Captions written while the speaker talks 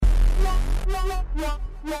Of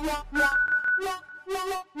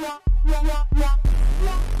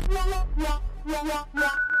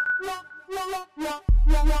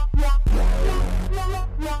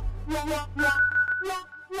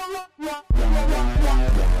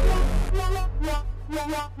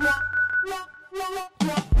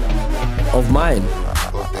mine?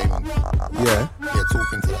 Damon. Yeah. Yeah,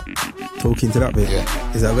 talking to that. Talking to that bit?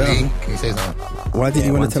 Yeah. Is that better? Lee, can you say something? Why didn't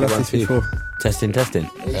you want to tell us 1, this 2, 1, 2. before? Testing.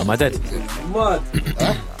 Am I dead? Mad.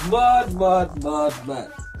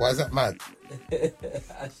 Mad. Why is that mad?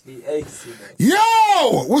 Actually, Ace. Yo!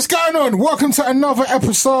 What's going on? Welcome to another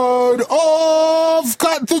episode of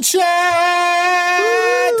Cut the Chat!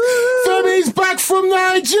 Femi's back from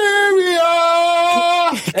Nigeria!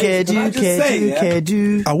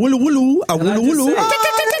 Kedu. Awulu.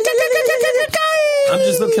 I'm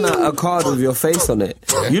just looking at a card with your face on it.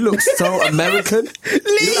 You look so American.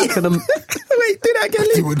 Lee! Like Wait, do that again,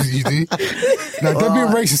 Lee. What did you do? Now, don't be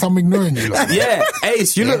racist, I'm ignoring you. Like. yeah,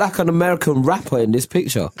 Ace, you look like an American rapper in this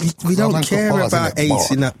picture. We don't man's got care bars, about innit?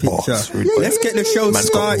 Ace in that picture. Let's get the show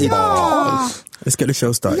started. Let's get the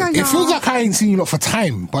show started. It feels like I ain't seen you lot for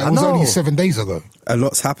time, but it was only 7 days ago. A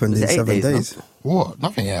lot's happened in 7 days. What?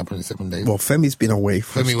 Nothing happened in 7 days. Well, Femi's been away.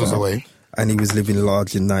 Femi was away. And he was living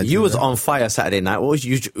large in Nigeria. You was on fire Saturday night. What was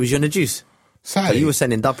you? Was you on the juice? Saturday? But you were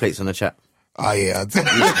sending dub plates on the chat. Oh, yeah. I'm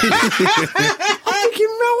thinking,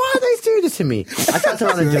 no, why are they doing this to me? I sat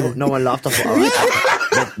around and joke. No one laughed. I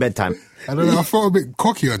thought, bedtime. I don't know. I felt a bit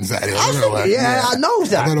cocky on Saturday. I don't know why. Yeah, I know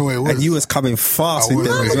that. I don't know what it was. And you was coming fast with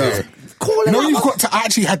them as well. No, you've got to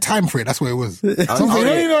actually had time for it. That's what it was. Something,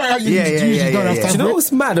 you know how you usually don't have time Do you know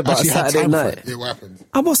what's mad about Actually had Saturday time for night? it. Yeah, what happened?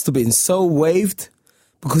 I must have been so waved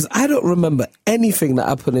because I don't remember anything that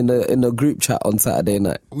happened in a group chat on Saturday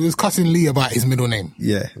night. We was cussing Lee about his middle name.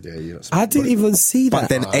 Yeah. I didn't even see that. But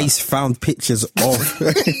then Ace found pictures of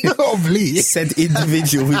Of Lee. said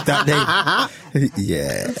individual with that name.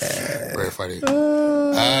 Yeah. Very funny.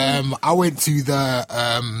 I went to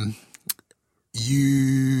the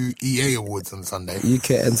UEA Awards on Sunday.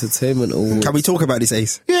 UK Entertainment Awards. Can we talk about this,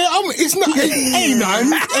 Ace? Yeah, it's not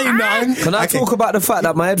A9. Can I talk about the fact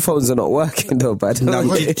that my headphones are not working though, by the No,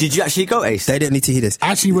 way? Did you actually go, Ace? They don't need to hear this.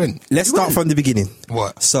 I actually went. Let's start from the beginning.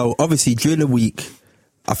 What? So, obviously, during the week,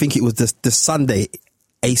 I think it was the Sunday,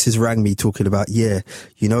 Aces rang me talking about, the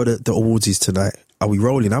awards is tonight. Are we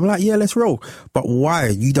rolling? I'm like, yeah, let's roll. But why?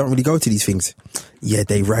 You don't really go to these things. Yeah,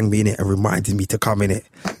 they rang me in it and reminded me to come in it.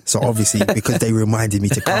 So obviously, because they reminded me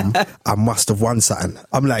to come, I must have won something.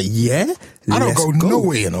 I'm like, yeah, I don't let's go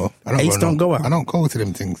nowhere, you know. Ace don't go out. I don't go to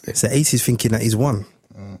them things there. So Ace is thinking that he's won.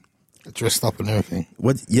 Dressed up and everything.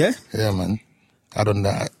 What? Yeah? Yeah, man. I on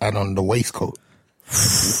the waistcoat.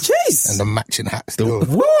 Jeez. And the matching hat still. Woo! And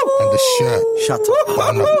the shirt. Shut up.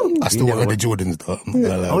 But I still wear the Jordans though.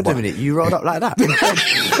 Hold a minute. You rolled up like that?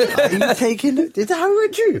 Are you taking it? Did that how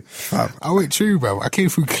it you? I went true, bro. I came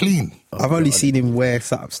through clean. I've only seen him wear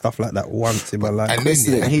stuff like that once in my life. And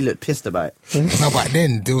then, And he looked pissed about it. no, but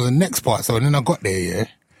then there was the next part. So then I got there, yeah.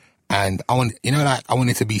 And I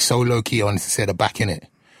wanted to be so low key. I wanted to sit at the back in it.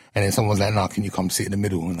 And then someone was like, "No, can you come sit in the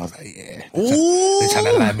middle?" And I was like, "Yeah." They're trying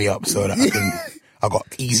to line me up so that I got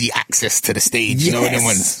easy access to the stage. You know what them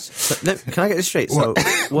ones? So, can I get this straight? So,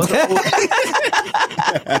 was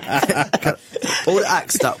all the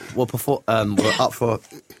acts that were were up for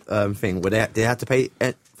thing, were they had to pay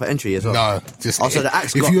for entry as well? No, just Also, the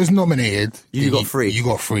acts if you was nominated, you got free. You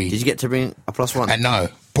got free. Did you get to bring a +1? And no,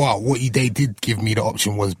 but what they did give me the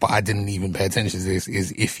option was, but I didn't even pay attention to this,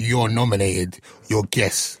 is if you're nominated, your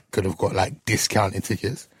guests could have got like discounted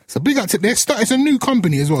tickets. So big up to it's a new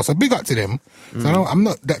company as well. So big up to them. So I'm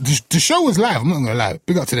not the show was live. I'm not gonna lie.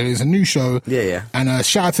 Big up to them. It's a new show. Yeah. And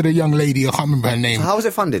shout out to the young lady. I can't remember her name. So how was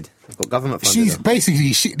it funded? It's got government funded. She's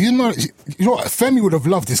basically you know what? Femi would have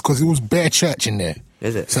loved this because it was bare church in there.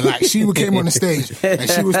 Is it? So like she came on the stage and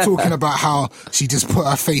she was talking about how she just put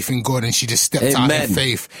her faith in God and she just stepped out in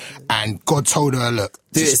faith, and God told her, look,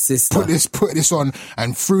 put this on,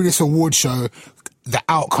 and through this award show, the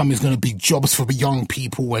outcome is going to be jobs for the young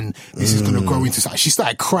people, and this is going to grow into something. She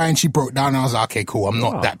started crying. She broke down. I was like, okay, cool. I'm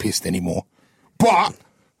not that pissed anymore. But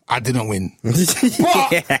I didn't win.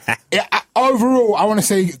 But overall, I want to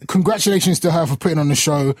say congratulations to her for putting on the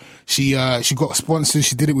show. She got sponsors.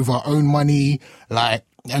 She did it with her own money.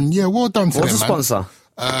 And well done to them, What's the man. sponsor?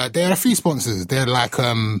 They had a few sponsors. They're like,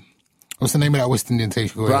 what's the name of that West Indian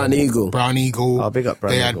takeaway? Brown Eagle. Brown Eagle. Oh, big up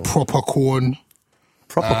Brown They Eagle. had Proper Corn.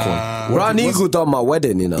 Proper corn. Brown Eagle done my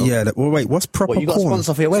wedding, you know. Yeah. Well, wait. What's proper What, you got a corn?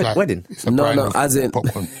 sponsor for your wedding? It's a No, brand no, of as in-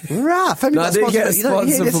 popcorn. Right, Femi No, I got didn't get a You don't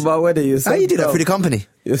hear sponsor this? for my wedding. You How you do that through the company?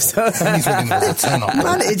 These weddings is a turn up.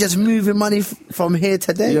 Man, it's just moving money from here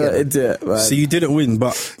to there. You're an idiot, man. So you didn't win,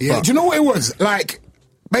 but Yeah, do you know what it was? Like,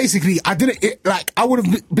 basically, I would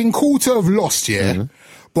have been cool to have lost, yeah?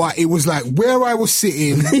 But it was like where I was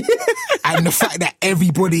sitting and the fact that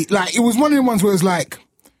everybody, like, it was one of the ones where it was like,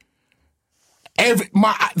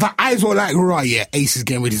 the eyes were like, right, yeah, Ace is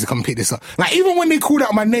getting ready to come pick this up. Like, even when they called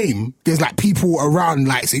out my name, there's like people around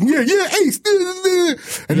like saying, yeah, Ace.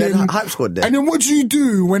 And Yeah, then, hype squad there. and then what do you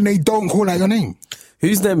do when they don't call out your name?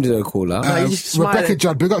 Whose name did I call out? you just smile Rebecca and-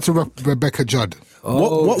 Judd. Big up to Rebecca Judd.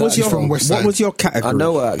 what was that's your from West what Side. was your category? I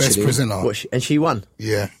know her, Best actually. presenter. And she won.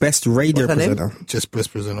 Yeah. Best radio What's her name? presenter. Just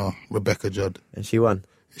best presenter. Rebecca Judd. And she won.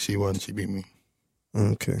 She won. She beat me.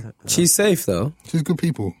 Okay. She's safe, though. She's good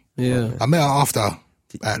people. Yeah. I met her after.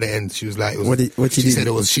 At the end, she was like, it was, What she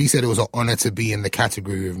do? She said it was an honor to be in the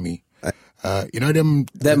category with me. You know them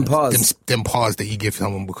paws. them paws that you give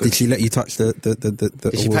someone because Did she let you touch the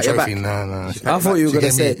she award pat your trophy? back? No. I thought you were going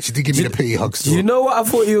to say... She did give me the pity hugs. Do you know what I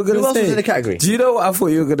thought you were going Who to else say? was in the category? Do you know what I thought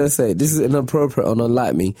you were going to say? This is inappropriate and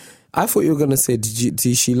unlike me. I thought you were going to say,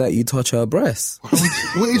 did she let you touch her breasts?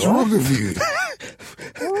 What is wrong with you?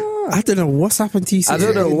 I don't know what's happened to you. I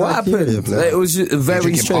don't know what Nigeria, happened. blood. It was just You're very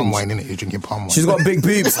drinking palm strange. wine, innit? You're drinking palm wine. She's got big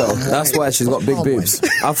boobs, though. That's why she's got big Palm boobs.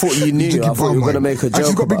 wine. I thought you knew. Drinking I thought palm you were going to wine. make a And joke.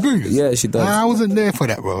 she's got big about- boobs. Yeah, she does. I wasn't there for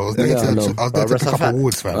that, bro. I was there Yeah, I to know. pick up Rest her fat.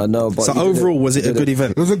 awards, fam. I know, but So you didn't- overall, was it a good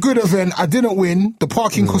event? It was a good event. I didn't win. The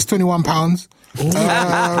parking cost £21.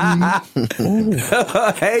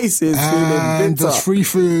 Ace is feeling And bitter. there's free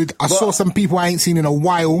food. I saw some people I ain't seen in a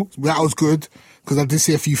while. That was good because I did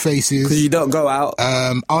see a few faces. Because you don't go out.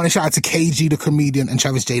 I want to shout out to KG, the comedian, and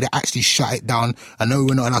Travis J. They actually shut it down. I know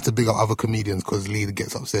we're not allowed to big up other comedians because Lee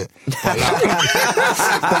gets upset. But,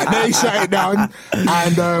 but they shut it down.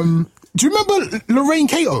 And do you remember Lorraine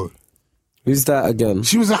Cato? Who's that again?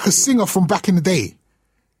 She was like a singer from back in the day.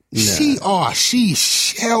 She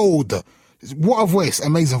shelled. What a voice,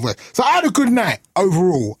 amazing voice. So I had a good night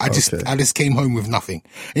overall. I just came home with nothing.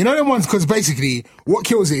 You know them ones, because basically what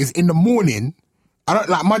kills it is in the morning. I don't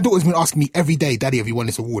like my daughter's been asking me every day, Daddy, have you won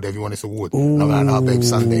this award? Have you won this award? And I'm like, nah, babe,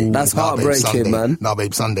 Sunday. That's Nah, babe, heartbreaking, Sunday. man. Nah,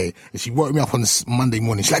 babe, Sunday. And she woke me up on Monday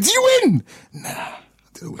morning. She's like, did you win? Nah, I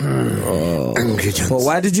didn't win. But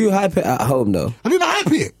why did you hype it at home, though? I didn't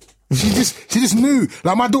hype it. She just knew.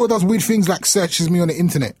 Like my daughter does weird things like searches me on the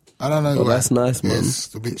internet. I don't know. Oh, that's nice, man.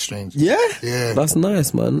 It's a bit strange. Yeah? Yeah. That's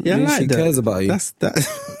nice, man. Yeah, I like she that. cares about you. That's that.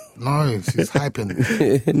 No, she's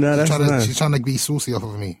hyping. No, that's nice. She's trying to be saucy off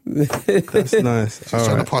of me. That's nice. She's All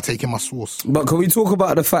trying right. to partake in my sauce. But can we talk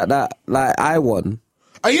about the fact that, like, I won?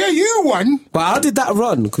 Oh yeah, you won. But how did that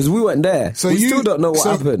run? Because we weren't there. So we you still don't know what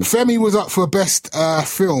happened. Femi was up for best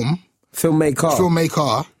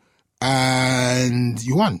filmmaker, and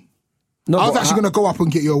you won. No, I was but actually going to go up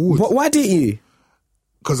and get your award. But why didn't you?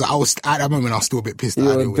 Because I was at that moment, I was still a bit pissed. You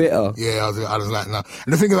that I were didn't win. bitter. Yeah, I was like, no.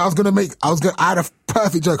 And the thing is, I had a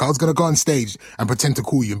perfect joke. I was gonna go on stage and pretend to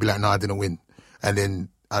call you and be like, no, I didn't win, and then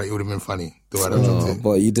it would have been funny the way I dropped it.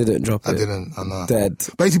 But you didn't drop it. I didn't. I know. Dead.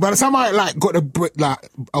 Basically, by the time I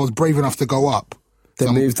I was brave enough to go up.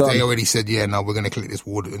 They moved on. They already said, yeah, no, we're gonna collect this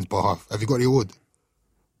award on his behalf. Have you got the award?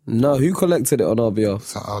 No, who collected it on our behalf?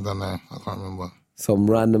 So, I don't know. I can't remember. Some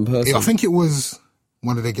random person. Yeah, I think it was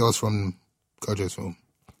one of the girls from Kojo's film.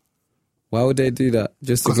 Why would they do that?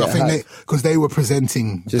 Just to Because get I hype? think they were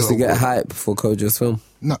presenting. Just the to get award. hype for Kojo's film?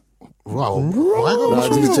 No. Wow. No,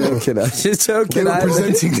 I'm just joking. I'm just joking. They were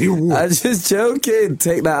presenting the award. I'm just joking.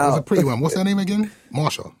 Take that There's a out. pretty one. What's her name again?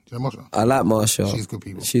 Marsha. Do you know Marsha? I like Marsha. She's good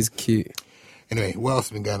people. She's cute. Anyway, what else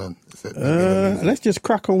has been going on? Let's just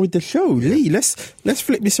crack on with the show, Lee. Let's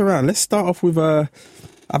flip this around. Let's start off with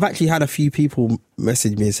I've actually had a few people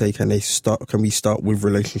message me and say, can we start with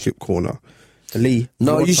Relationship Corner? Lee,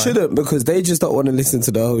 No, your you time. shouldn't, because they just don't want to listen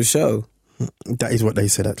to the whole show. That is what they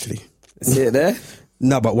said, actually. See it there?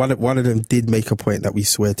 No, but one of them did make a point that we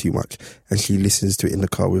swear too much, and she listens to it in the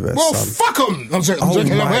car with her Well, son. fuck them! I'm joking. Oh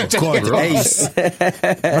I'm my joking. God, Ace.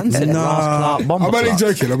 I'm only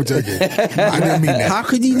joking. I didn't mean that. How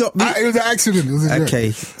could you not be... It was an accident. It was a joke.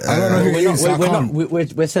 Okay. I don't know who it is, so I can't.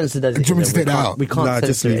 We're sensitive. Do you want me to take that out? We can't Nah, censor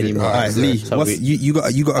just it leave it. anymore. All right, Lee, So what's, you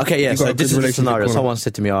got Okay, yeah. you got So a this good is the Relationship scenario. Corner. Someone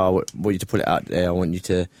said to me, "Oh, I want you to put it out there. I want you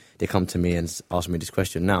to." They come to me and ask me this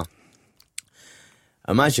question. Now,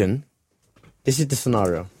 imagine this is the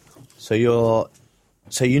scenario. So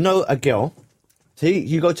you know a girl. So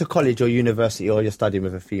you go to college or university or you're studying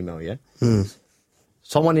with a female. Yeah.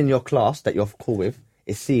 Someone in your class that you're cool with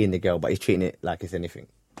is seeing the girl, but he's treating it like it's anything.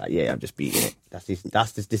 Like, yeah, I'm just beating it. This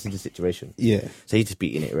is the situation. Yeah. So he's just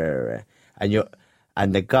beating it, rare.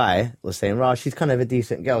 And the guy was saying, "Rah, she's kind of a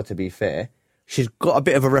decent girl, to be fair. She's got a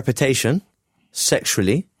bit of a reputation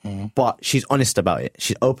sexually, but she's honest about it.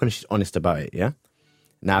 She's open, she's honest about it, yeah?"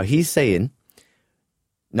 Now he's saying,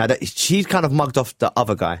 now that she's kind of mugged off the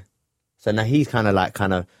other guy. So now he's kind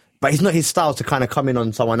of, but it's not his style to kind of come in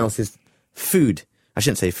on someone else's food. I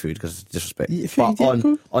shouldn't say food because it's disrespect. Yeah, but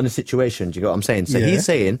on the situation, do you get what I'm saying? So he's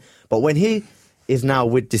saying, but when he is now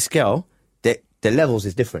with this girl, the levels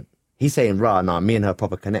is different. He's saying, "Rah, nah, me and her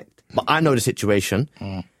proper connect." But I know the situation.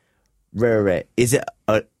 Rare. Is it?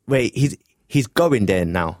 Wait, he's going there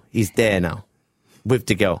now. He's there now with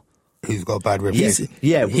the girl. He's got a bad reputation.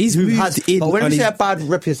 Yeah, he's moved in. But when on we say his- a bad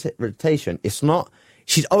reputation, it's not.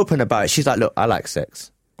 She's open about it. She's like, "Look, I like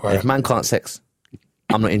sex. Right. If man can't sex,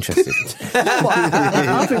 I'm not interested." But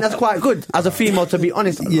I think that's quite good as a female to be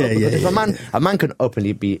honest. If a man can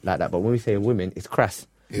openly be like that, but when we say women, it's crass.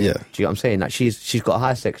 Yeah. Do you get what I'm saying? Like she's got a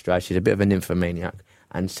high sex drive. She's a bit of a nymphomaniac,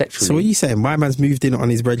 and sexually. So what are you saying? My man's moved in on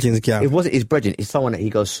his brethren's gal. It wasn't his brethren. It's someone that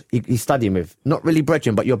he's studying with. Not really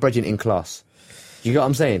brethren, but your brethren in class. Do you get what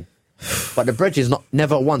I'm saying? But the brethren's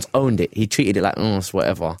never once owned it. He treated it like, it's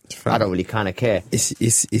whatever. I don't really kind of care. It's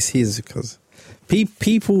his, because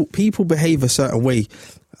people behave a certain way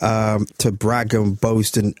to brag and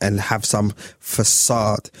boast and have some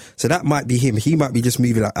facade. So that might be him. He might be just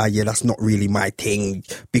moving like, yeah, that's not really my thing,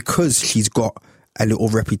 because he's got a little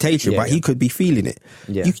reputation, but he could be feeling it.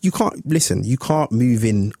 Yeah. You can't listen. You can't move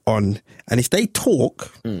in on. And if they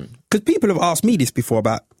talk, because people have asked me this before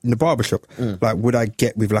about in the barbershop, like, would I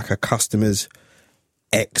get with like a customer's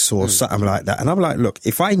ex or something like that? And I'm like, look,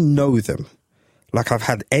 if I know them, like I've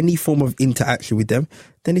had any form of interaction with them,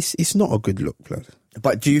 then it's not a good look, blood.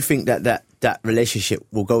 But do you think that relationship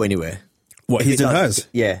will go anywhere? What, his and hers?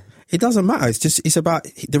 Yeah. It doesn't matter. It's about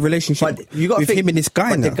the relationship with him and this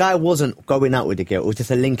guy. But now. the guy wasn't going out with the girl. It was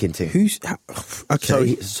just a linking thing.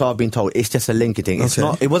 Okay? So I've been told it's just a linking thing. It's Okay.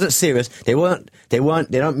 not. It wasn't serious. They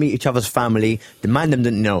don't meet each other's family. The man them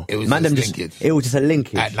didn't know. It was man just them linkage. It was just a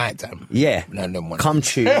linkage At night time. Yeah. No, no one. Come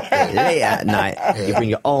to late at night. You bring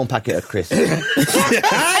your own packet of crisps. You know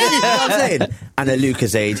what I'm saying? And a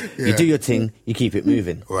Lucozade. You do your thing. You keep it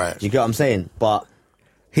moving. Right. Do you get what I'm saying? But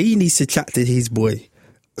He needs to chat to his boy.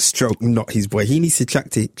 Stroke, not his boy. He needs to chat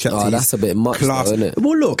to his that's a bit much, class. though, isn't it?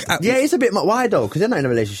 Well, look. yeah, it's a bit. Why though? Because they're not in a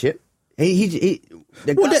relationship.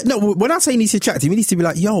 No, when I say he needs to chat to him, he needs to be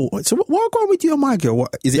like, yo, so what going with you and my girl?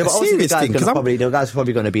 What, is it Yeah, a but obviously serious thing? the guy's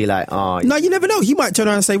probably going to be like, oh, No, you never know. He might turn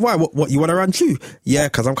around and say, why? What you want to run through? Yeah,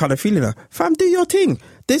 because I'm kind of feeling her. Fam, do your thing.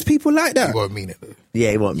 There's people like that. You won't mean it though.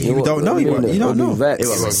 yeah, he won't. You don't know. You don't know.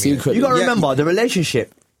 Secret. You got to remember the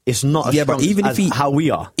relationship. It's not as strong but even as if he, how we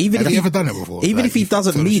are. even Have if you he, ever done it before? even Like, if he you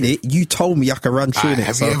doesn't told mean us it, you told me I can run through it.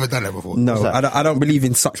 Have so- you ever done it before? No, that? I don't believe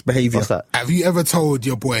in such behaviour. What's that? Have you ever told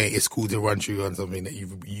your boy it's cool to run through on something that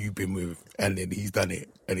you've been with, and then he's done it,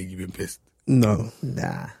 and then you've been pissed? No,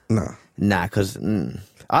 Nah, because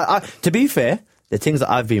because to be fair, the things that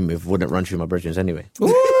I've been with wouldn't run through my brethren anyway. They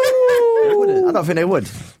wouldn't. I don't think they would.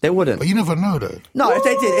 They wouldn't. But you never know though. No, if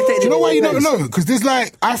they did, Do you know why you don't know? Because there's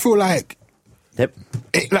like, I feel like, Yep.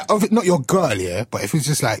 not your girl, yeah, but if it's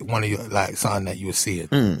just like one of your, like something that you were seeing,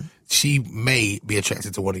 she may be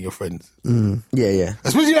attracted to one of your friends. Yeah.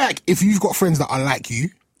 Especially like if you've got friends that are like you,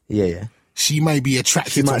 Yeah. she may be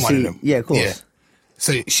attracted She to might one of see- them. yeah, of course.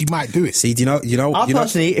 So she might do it. see, do you know, I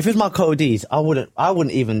personally, if it's my codes, I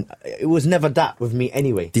wouldn't even. It was never that with me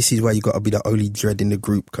anyway. this is why you got to be the only dread in the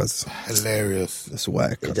group, because Hilarious. that's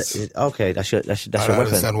why. 'cause- Okay, that's your I weapon. don't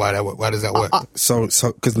understand why that. Why does that work? So,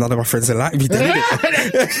 because none of my friends are like me, then,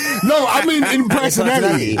 innit? No, I mean in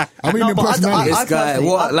personality. I mean No, in but personality. This guy,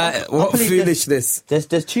 what believe foolishness.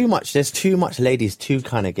 There's too much ladies to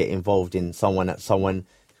kind of get involved in someone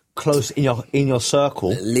close in your circle.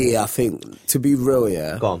 Lee, I think, to be real,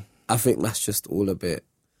 yeah, Go on. I think that's just all a bit.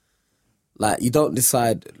 Like, you don't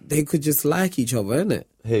decide. They could just like each other, innit?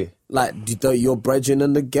 Who? Like, your brethren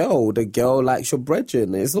and the girl likes your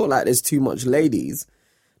brethren. It's not like there's too much ladies,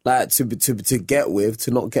 like to get with,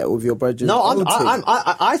 to not get with your brethren. No,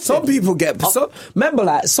 I Some people get. Remember,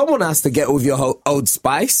 like, someone has to get with your Old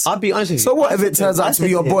Spice. I'll be honest with you. So what I if it said turns him- I out to be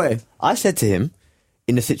said your him- boy? I said to him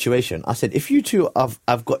in the situation, I said, if you two have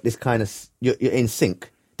got this kind of, you're in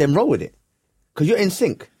sync, then roll with it, because you're in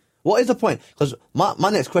sync. What is the point? Because my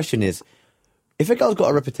next question is, if a girl's got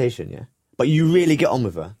a reputation, yeah, but you really get on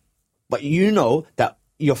with her, but you know that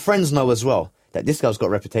your friends know as well that this girl's got a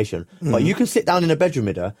reputation, but you can sit down in a bedroom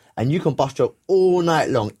with her and you can bust joke all night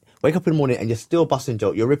long, wake up in the morning and you're still busting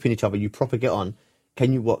joke, you're ripping each other, you proper get on,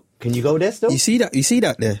 Can you go there still? You see that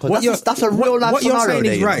there? That's a real life what scenario. What you're saying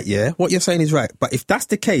there, is right, yeah? What you're saying is right. But if that's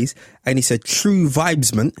the case, and it's a true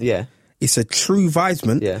vibesman, it's a true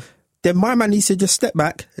vibesman, then my man needs to just step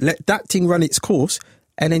back, let that thing run its course,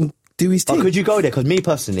 and then do his thing. But could you go there? Because me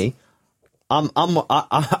personally, I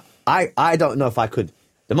don't know if I could.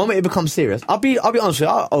 The moment it becomes serious, I'll be honest with you,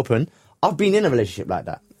 I'll open. I've been in a relationship like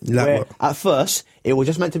that. Where at first, it was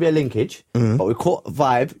just meant to be a linkage, but we caught a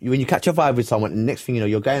vibe. When you catch a vibe with someone, and the next thing you know,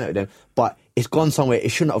 you're going out with them, but it's gone somewhere it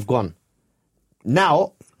shouldn't have gone.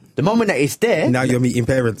 Now, the moment that it's there... Now you're meeting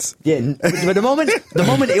parents. Yeah, but the moment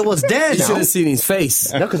it was there, you should have seen his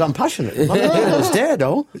face. No, because I'm passionate. The moment it was there,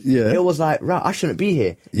 though, it was like, right, I shouldn't be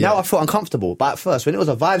here. Yeah. Now I felt uncomfortable. But at first, when it was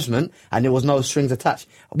a vibesman and there was no strings attached,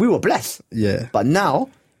 we were blessed. Yeah. But now...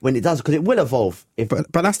 when it does, because it will evolve.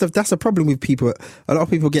 But that's the problem with people. A lot of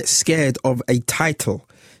people get scared of a title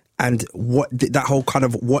and that whole kind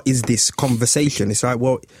of what is this conversation. It's like,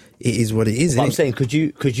 well, it is what it is. But I'm saying, could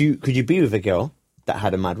you be with a girl that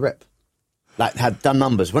had a mad rep, like had done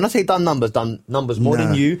numbers? When I say done numbers more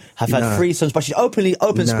than you, have had threesomes, but she's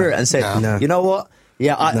open spirit and said, you know what?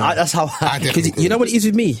 Yeah, that's how. Because you know what it is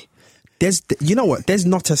with me. You know what? There's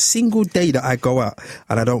not a single day that I go out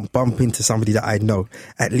and I don't bump into somebody that I know.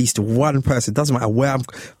 At least one person. Doesn't matter where I'm.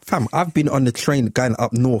 Fam, I've been on the train going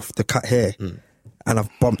up north to cut hair, and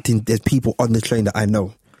I've bumped in. There's people on the train that I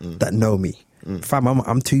know that know me. Fam,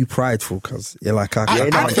 I'm too prideful because you're like,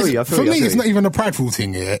 for me, it's not even a prideful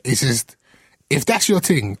thing. Yeah, it's just. If that's your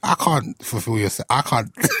thing, I can't fulfill your... I can't...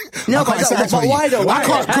 No, but why though? I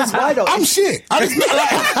can't, because I'm shit. I'm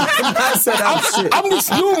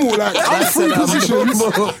just normal. Like, I'm three positions.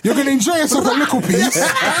 You're going to enjoy yourself a little piece.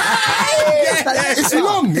 It's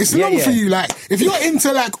long. It's long for you. Like, if you're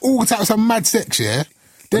into, like, all types of mad sex,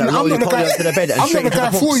 then I'm not the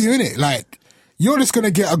guy for you, innit? Like... you're just going to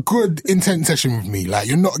get a good intense session with me. Like,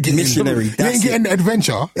 you're not getting... missionary. You ain't getting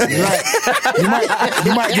adventure. Like, you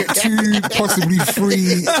might get 2, possibly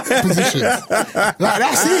 3 positions. Like,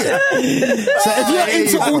 that's it. So if you're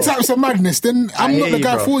into all types of madness, then I'm not the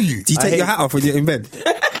guy for you. Do you take your hat off when you're in bed?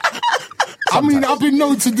 I mean, I've been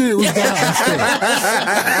known to do it with that.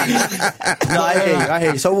 No, I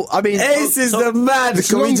hear you. So, I mean... Ace is the man.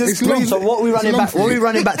 So what are we running back? What are we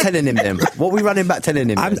running back telling him then? What are we running back telling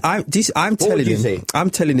him? I'm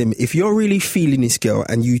telling him, if you're really feeling this girl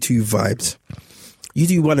and you two vibes, you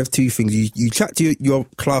do one of two things. You chat to your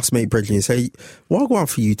classmate brethren and say, "What go on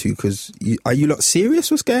for you two? Because are you lot serious?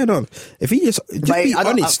 What's going on?" If he just be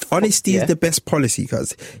honest, honesty is the best policy.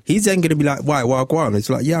 Because he's then going to be like, "Why? What go on?" It's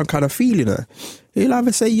like, "Yeah, I'm kind of feeling her." He'll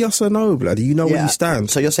either say yes or no, bloody. You know where you stand.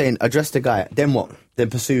 So you're saying address the guy, then what? Then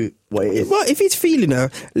pursue what it is. Well, if he's feeling her,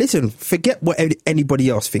 listen, forget what anybody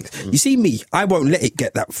else thinks. You see me, I won't let it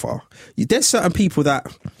get that far. There's certain people that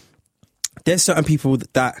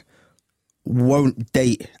won't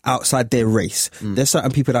date outside their race. There's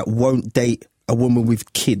certain people that won't date a woman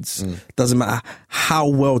with kids. Doesn't matter how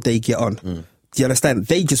well they get on. Do you understand?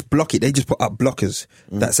 They just block it. They just put up blockers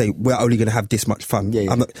that say, we're only going to have this much fun.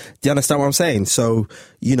 Yeah. Do you understand what I'm saying? So,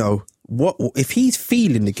 you know, what if he's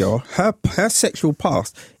feeling the girl, her sexual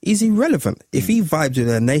past is irrelevant. If he vibes with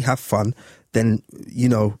her and they have fun, then, you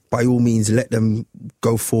know, by all means, let them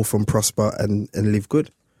go forth and prosper and live good.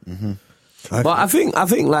 But I think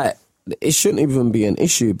like, it shouldn't even be an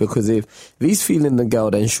issue, because if he's feeling the girl,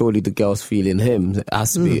 then surely the girl's feeling him. It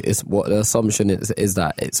has to be. It's what the assumption is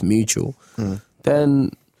that it's mutual. Then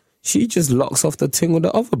she just locks off the thing with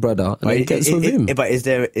the other brother and then gets with him. But is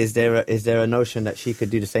there a notion that she could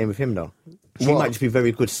do the same with him though? She might just be a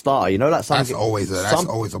very good starter, you know. Like that's always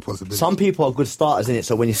a possibility. Some people are good starters in it,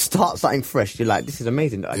 so when you start something fresh, you're like, "This is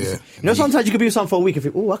amazing." You know, sometimes you could be with someone for a week and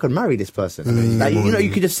think, "Oh, I could marry this person." Like, you know,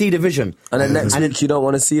 you could just see the vision, and then next week you don't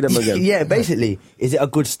want to see them again. Yeah, basically, is it a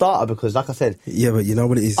good starter? Because, like I said, but you know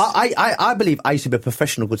what it is. I believe I used to be a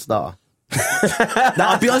professional good starter.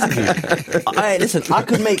 Now, I'll be honest with you. Listen, I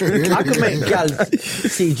could make gals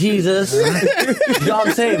see Jesus. You know what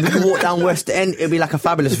I'm saying? We could walk down West End. It'd be like a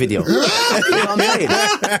fabulous video. You know what I'm saying?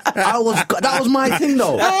 That was my thing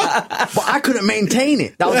though, but I couldn't maintain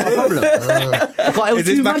it. That was my problem. It was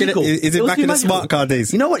too magical. Is it back in the smart car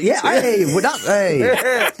days? You know what? Yeah. Let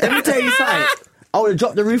me tell you something. I would have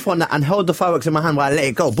dropped the roof on that and held the fireworks in my hand while I let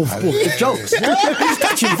it go. Boof, boof. It's jokes. She's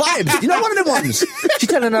catching vibes. You know, one of the ones. She's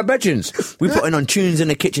telling her bedrooms. We putting on tunes in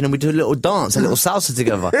the kitchen and we do a little dance, a little salsa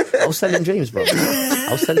together. I was selling dreams, bro. I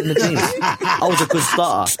was selling the dreams. I was a good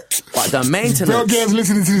starter. But But the maintenance. Belgians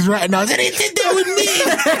listening to this right now. They did that with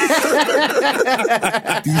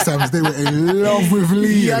me. These times they were in love with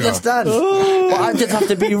Lee. You understand? But I just have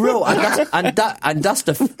to be real, and that's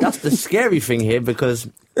the scary thing here, because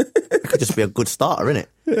it could just be a good starter, innit?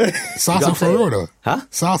 Salsa for real though. Huh?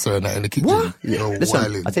 Salsa in that in the kitchen. What?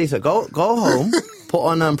 Listen, I tell you so. Go home, put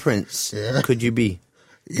on Prince. Yeah. Could you be?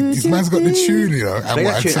 This man's got the tune, you know, and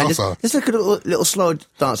salsa. Just look at a little slow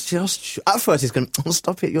dance. At first, he's going, oh,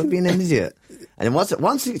 stop it, you're being an idiot. And then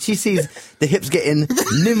once she sees the hips getting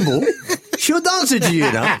nimble, she'll dance with you,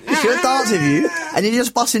 She'll dance with you, and you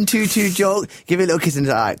just bust in 2-2 joke, give it a little kiss, and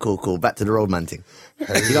say, all right, cool, back to the road man thing. You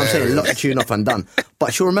know what I'm saying? Lock the tune off and done.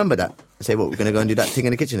 But she'll remember that and say, what, we're going to go and do that thing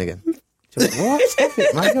in the kitchen again? She'll be like, what? Stop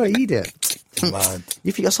it, man, you're an idiot. Man.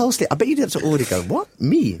 You think you're so slick? I bet you did to already go, what?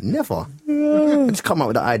 Me? Never. I just come up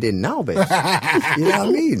with that idea now, babe. You know what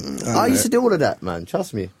I mean? I used to do all of that, man.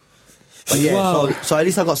 Trust me. But yeah, so at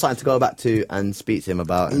least I got something to go back to and speak to him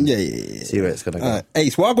about and see where it's going to go.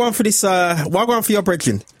 Ace, what I go on for this, what I go on for your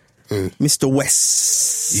brethren? Mr.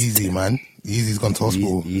 West. Easy, man. Easy's gone to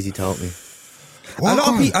hospital. Easy to help me.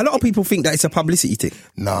 A lot of people think that it's a publicity thing.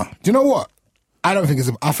 Nah. Do you know what? I don't think it's.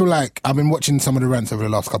 I feel like I've been watching some of the rants over the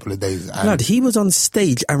last couple of days. And Lad, he was on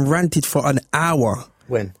stage and ranted for an hour.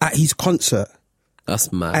 When? At his concert.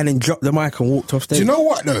 That's mad. And then dropped the mic and walked off stage. do you know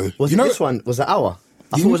what though? This one was an hour?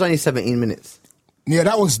 I thought it was only 17 minutes. Yeah,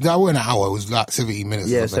 that wasn't an hour. It was like 17 minutes.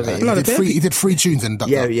 Yeah, or something 17. Like that. He did three tunes and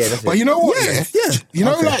ducked out. Yeah, that's But it. you know what? Yeah. You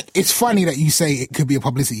know, like, it's funny that you say it could be a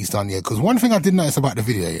publicity stunt, because one thing I did notice about the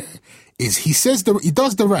video, is he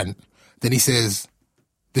does the rant, then he says,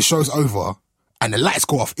 the show's over, and the lights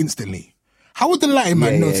go off instantly. How would the lighting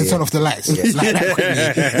man know to turn off the lights like that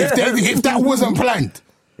quickly if that wasn't planned?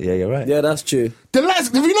 Yeah, you're right. Yeah, that's true. The lights,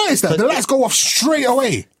 have you noticed that? The lights go off straight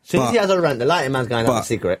away. As soon as he has a rant, the lighting man's going out a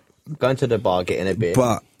cigarette, going to the bar, getting a beer.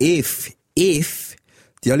 But if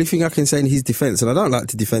the only thing I can say in his defence, and I don't like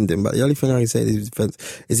to defend him, but the only thing I can say in his defence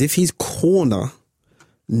is if his corner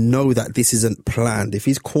know that this isn't planned, if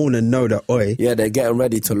his corner know that, yeah, they're getting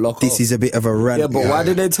ready to lock this off. is a bit of a rant. Yeah, but why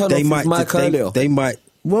did they turn off his mic earlier? They might.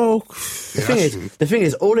 Well, the thing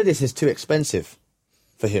is, all of this is too expensive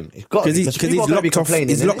for him. Because he's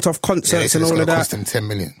locked off concerts and all of that. Cost him 10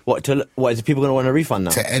 million. What is people going to want a refund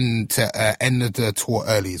now? To end the tour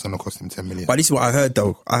early is going to cost him 10 million. But this is what I heard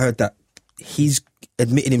though. I heard that he's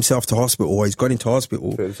admitted himself to hospital, or he's gone into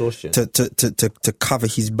hospital for exhaustion to cover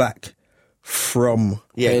his back from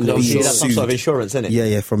being sued. That's some sort of insurance, isn't it?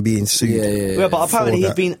 Yeah, from being sued. Yeah, but apparently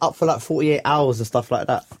he's been up for like 48 hours and stuff like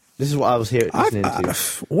that. This is what I was hearing, listening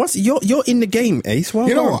to. What's you're in the game, Ace?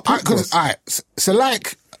 You know what? So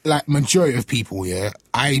like majority of people,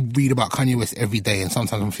 I read about Kanye West every day, and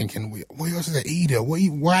sometimes I'm thinking, what else is an idiot?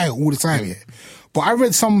 Why all the time? But I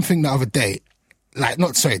read something the other day,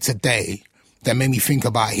 today, that made me think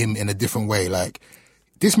about him in a different way. Like,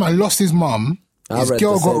 this man lost his mum, his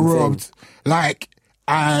girl got robbed,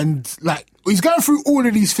 he's going through all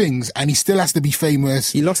of these things, and he still has to be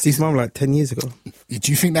famous. He lost his mum like 10 years ago.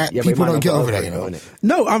 Do you think that people don't get over that?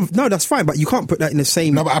 No, that's fine, but you can't put that in the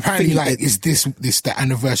same. No, but apparently, is the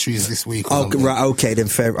anniversary is this week? Or right, okay, then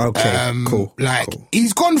fair. Okay, cool.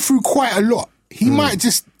 He's gone through quite a lot. He might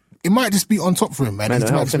just. It might just be on top for him, man.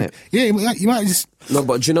 He might just. No,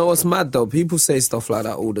 but do you know what's mad though? People say stuff like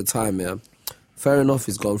that all the time. Yeah, fair enough.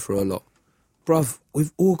 He's gone through a lot. Bruv,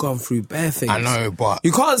 we've all gone through bare things. I know, but...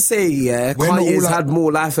 You can't say, Kanye's had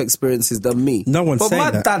more life experiences than me. No one's saying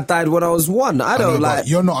that. But my dad died when I was 1.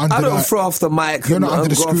 You're not under... I don't throw off the mic. You're not under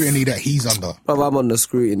the scrutiny that he's under. Bruv, I'm under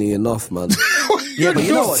scrutiny enough, man. Yeah, but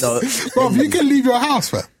you know what, though? Bruv, you can leave your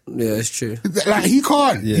house, man. Yeah, it's true. Like, he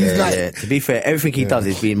can't. Yeah. To be fair, everything he does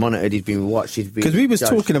is being monitored, he's being watched, he's being Because we was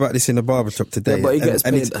judged. talking about this in the barbershop today. Yeah, but he gets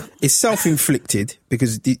paid. It's self-inflicted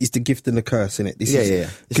because it's the gift and the curse, innit?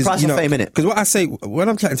 It's price of fame, innit? Because what I say, when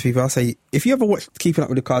I'm chatting to people, I say, if you ever watch Keeping Up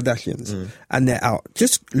with the Kardashians and they're out,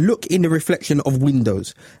 just look in the reflection of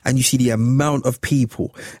windows and you see the amount of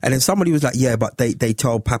people. And then somebody was like, yeah, but they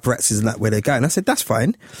tell paparazzis and that where they're going. I said, that's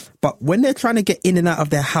fine. But when they're trying to get in and out of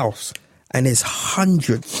their house and there's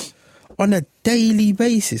hundreds on a daily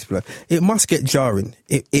basis, bro, it must get jarring.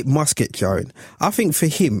 It must get jarring. I think for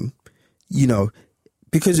him,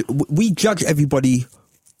 because we judge everybody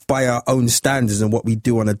by our own standards and what we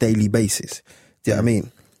do on a daily basis. Do you know what I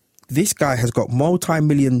mean? This guy has got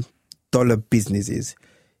multi-million-dollar businesses.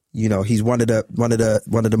 He's one of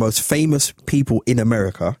the most famous people in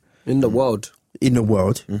America. In the world. Do you know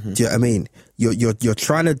what I mean? You're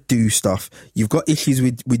trying to do stuff. You've got issues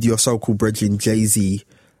with your so-called brethren, Jay-Z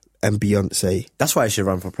and Beyonce. That's why he should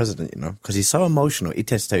run for president, because he's so emotional. He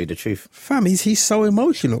tends to tell you the truth. Fam, he's so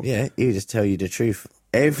emotional. Yeah, he would just tell you the truth.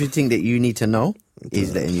 everything that you need to know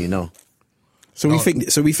is letting you know. So we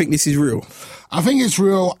think this is real. I think it's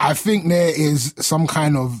real. I think there is some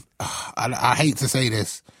kind of, I hate to say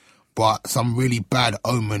this, but some really bad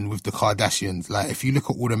omen with the Kardashians. Like, if you look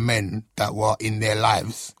at all the men that were in their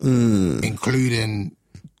lives, including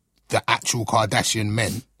the actual Kardashian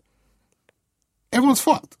men, everyone's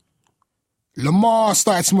fucked. Lamar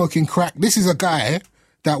started smoking crack. This is a guy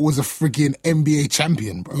that was a friggin' NBA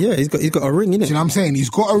champion, bro. Yeah, he's got a ring, innit? Do you know what I'm saying?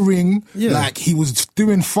 He's got a ring. Yeah. Like, he was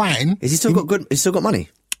doing fine. Is he still got money?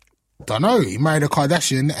 Don't know. He married a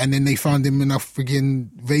Kardashian and then they found him in a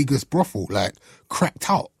friggin' Vegas brothel, like,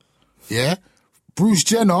 cracked out. Yeah? Bruce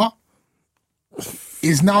Jenner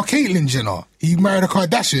is now Caitlyn Jenner. He married a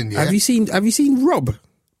Kardashian, yeah? Have you seen Rob?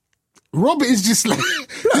 Rob is just like,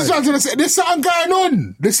 this is what I'm trying to say. There's something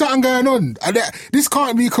going on. And this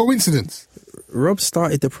can't be a coincidence. Rob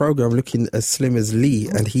started the program looking as slim as Lee,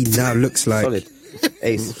 and he now looks like solid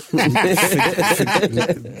ace. Nah,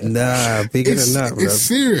 bigger than that, bro. It's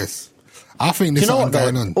serious. I think there's something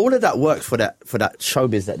going on. All of that works for that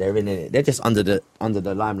showbiz that they're in it. They're just under the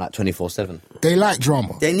limelight 24/7. They like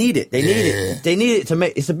drama. They need it. They need it. They need it to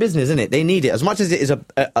make. It's a business, isn't it? They need it as much as it is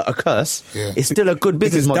a curse. Yeah. It's still a good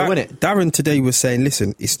business model, isn't it? Darren today was saying,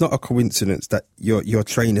 listen, it's not a coincidence that your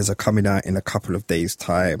trainers are coming out in a couple of days'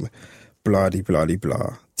 time. Blah de blah de blah.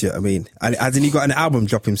 Do you know what I mean? And hasn't he got an album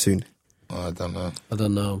dropping soon? Oh, I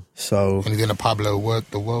don't know. So and he's gonna Pablo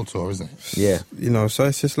the world tour, isn't it? Yeah. You know, so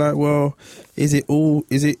it's just like, well, is it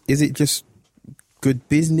just good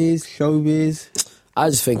business, showbiz?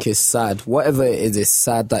 I just think it's sad. Whatever it is, it's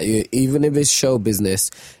sad that even if it's show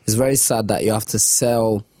business, it's very sad that you have to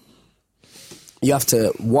sell. You have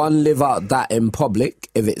to, one, live out that in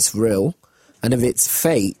public if it's real, and if it's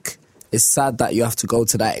fake, it's sad that you have to go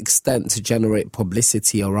to that extent to generate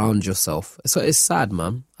publicity around yourself. So it's sad,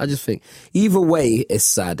 man. I just think either way, it's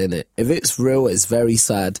sad, innit? If it's real, it's very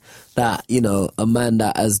sad that, you know, a man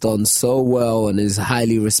that has done so well and is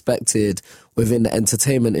highly respected within the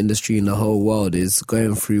entertainment industry in the whole world is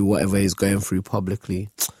going through whatever he's going through publicly.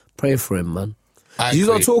 Pray for him, man. Did you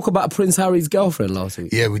not talk about Prince Harry's girlfriend last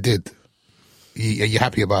week? Yeah, we did. Are you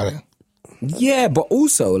happy about it? Yeah, but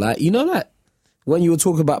also, like, you know, like, when you were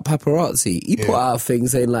talking about paparazzi, he put out a thing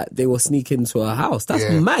saying like they were sneaking into her house. That's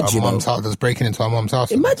mad, you know. Mum's house, that's breaking into our mum's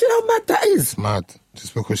house. Imagine how mad that is. It's mad.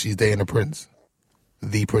 Just because she's dating a prince.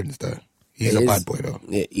 The prince, though. He's a bad boy, though.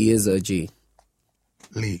 Yeah, he is a G.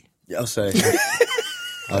 Lee. Yeah, oh, sorry.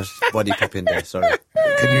 I was body popping there, sorry.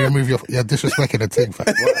 Can you remove your disrespecting the thing, fam?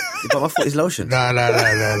 But my foot is lotion. No.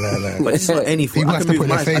 But it's not any foot. You have to put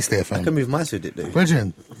your face there, fam. I can move my with it, though.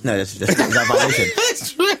 Bridget. No, that's that violation.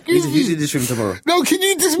 You do this room tomorrow. No, can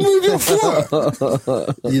you just move your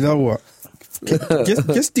foot? You know what?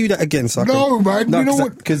 Just do that again. So man. You know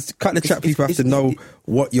what? Because Cut the Chat people have to know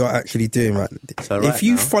what you're actually doing, right? So if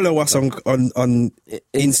you follow us on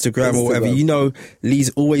Instagram or whatever, you know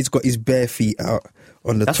Lee's always got his bare feet out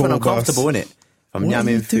on the tour bus. That's when I'm comfortable, innit? I'm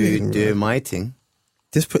yamming food, doing my thing.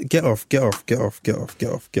 Just get off.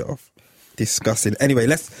 Disgusting. Anyway,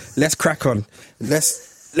 let's crack on.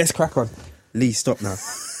 Let's crack on. Lee, stop now.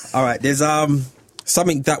 All right, there's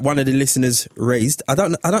something that one of the listeners raised. I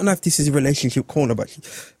don't know if this is a relationship corner, but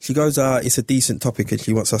she goes, it's a decent topic and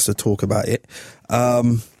she wants us to talk about it.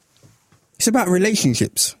 It's about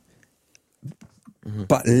relationships,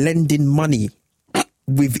 but lending money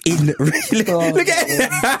within look at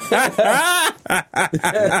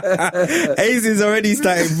it. Ace is already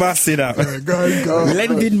starting busting up. Go.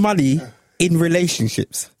 Lending money in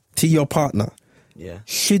relationships to your partner. Yeah.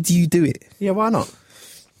 Should you do it? Yeah, why not?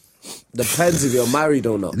 Depends if you're married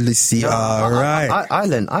or not. Let's see. All right. I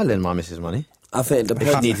lend my missus money. I think it If she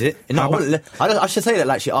depends. needs it. No, I should say that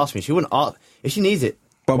like she asked me. She wouldn't ask if she needs it.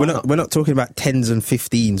 But we're not talking about 10s and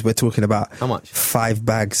 15s. We're talking about how much? 5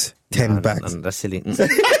 bags, 10 bags. No, that's silly. Which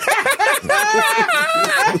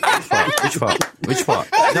part?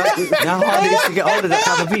 Now how hard it is to get hold of that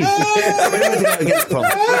type of piece? Where did I get it from?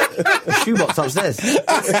 The shoebox upstairs.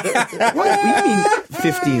 What do you mean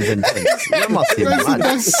 15s and 10s? You must be mad.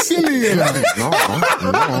 That's silly, you know.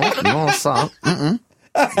 No, sir.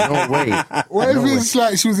 No way. What if it's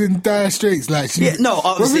like she was in dire straits? Like she,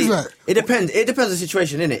 obviously, like, it depends. It depends on the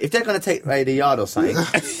situation, innit? If they're gonna take the yard or something,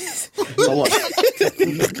 so what?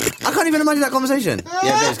 I can't even imagine that conversation.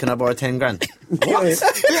 Yeah, babes, can I borrow 10 grand? What?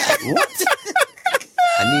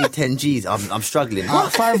 I need 10 G's. I'm struggling.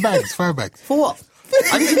 5 bags. For what?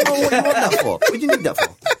 I need to know what you want that for. What do you need that for?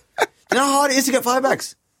 Do you know how hard it is to get 5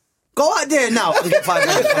 bags? Go out there now and get 5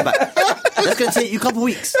 bags and come back. That's going to take you a couple of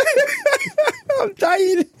weeks. I'm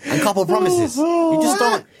dying. And couple promises. You just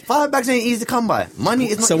don't. 5 bags ain't easy to come by. Money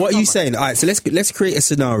is not. So what are you saying? All right, so let's create a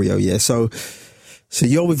scenario. Yeah. So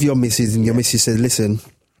you're with your missus, and your missus says, "Listen,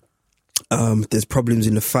 there's problems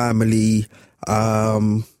in the family,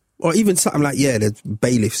 or even something like there's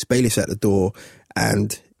bailiffs at the door,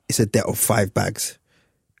 and it's a debt of 5 bags.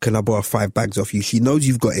 Can I borrow 5 bags off you?" She knows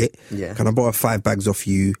you've got it. Yeah. Can I borrow 5 bags off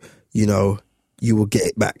you? You know, you will get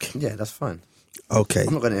it back. Yeah, that's fine. Okay.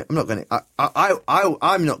 I'm not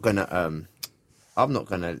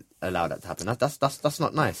gonna allow that to happen. That's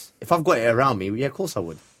not nice. If I've got it around me, yeah, of course I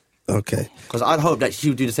would. Okay. Because I'd hope that she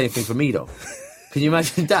would do the same thing for me, though. Can you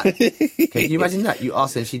imagine that? Can you imagine that? You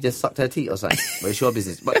asked her and she just sucked her teeth or something. But it's your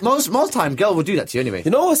business. But most time, girl will do that to you anyway.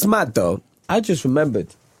 You know what's mad though? I just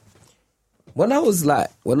remembered when I was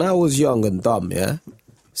young and dumb. Yeah,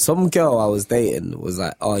 some girl I was dating was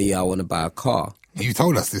like, "Oh yeah, I want to buy a car." You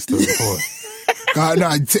told us this story before.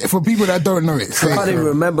 No, for people that don't know it, I can't even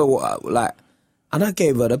remember and I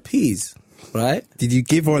gave her the peas, right? Did you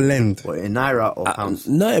give or lend? What, in Naira or pounds?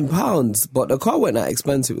 Not in pounds, but the car wasn't that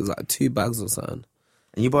expensive. It was like 2 bags or something.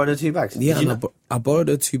 And you borrowed her 2 bags? Yeah, and I borrowed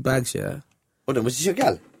her 2 bags, yeah. Well then, was this your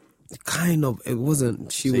gal? Kind of. It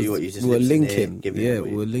wasn't. You we were linking. We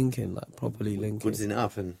were linking, like properly linking. Goods it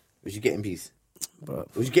up, and was you getting peas?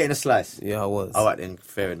 But, was you getting a slice? Yeah, I was. All right then,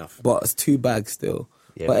 fair enough. But it's 2 bags still.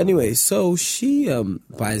 Yeah, but anyway, so she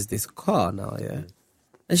buys this car now, yeah,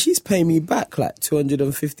 and she's paying me back like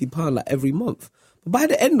 £250 like every month. But by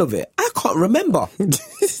the end of it, I can't remember. I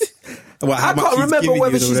can't remember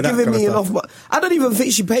whether she's giving me enough. I don't even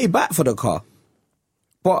think she paid back for the car.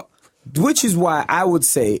 But which is why I would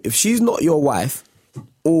say, if she's not your wife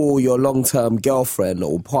or your long-term girlfriend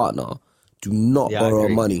or partner, do not borrow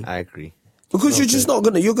money. I agree. Because you're just not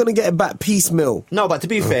you're gonna get it back piecemeal. No, but to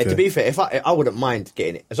be fair, if I wouldn't mind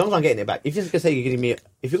getting it, as long as I'm getting it back. If you're just gonna say you're giving me,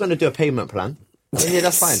 if you're gonna do a payment plan, then yeah,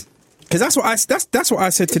 that's fine. Because that's what I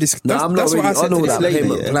said to this. No, I'm not really on all that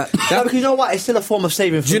payment plan. No, because you know what, it's still a form of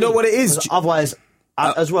saving. Do you know what it is? Otherwise,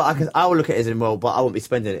 as well, I will look at it as in, well, but I won't be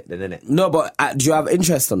spending it then, innit? No, but do you have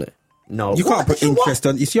interest on it? No. You can't put interest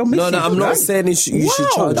on. It's your missus. No, I'm not saying you should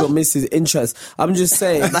charge your missus interest. I'm just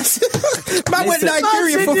saying. Man went to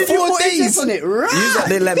Nigeria for 4 days. On it, right? Use what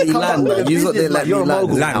they let me land. Use what they let me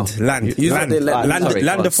land. Land.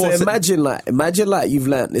 So imagine you've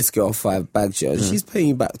lent this girl 5 bags, yeah, and she's paying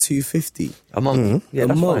you back $250 a month. Yeah,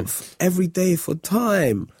 a month every day for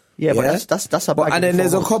time. Yeah, but that's a bag. And then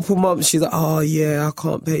there's a couple months she's like, oh yeah, I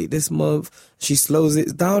can't pay it this month. She slows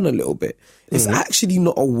it down a little bit. It's actually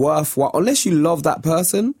not a worthwhile, unless you love that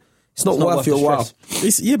person. It's not worth your while.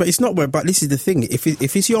 But it's not worth. But this is the thing: if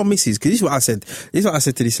it's your missus, because this is what I said. This is what I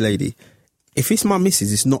said to this lady. If it's my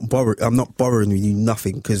missus, it's not borrowing. I'm not borrowing you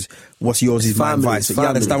nothing, because what's yours is my advice. You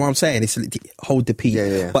understand what I'm saying? It's hold the peace.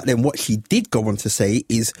 Yeah. But then what she did go on to say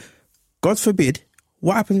is, God forbid,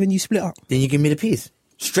 what happens when you split up? Then you give me the peas.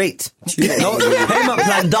 Straight. No, payment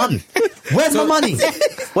plan done. Where's my money?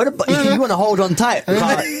 You want to hold on tight.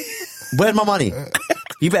 Where's my money?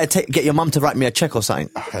 You better get your mum to write me a check or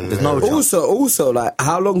something. There's no chance. Also, like,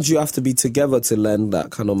 how long do you have to be together to lend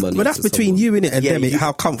that kind of money? But that's between you, innit, and them.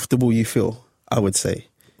 How comfortable you feel, I would say.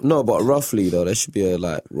 No, but roughly though, there should be a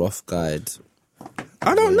rough guide.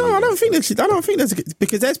 I don't know. I don't think there's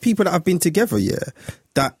because there's people that have been together,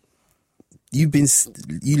 that you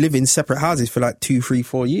live in separate houses for like 2, 3,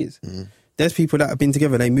 4 years. There's people that have been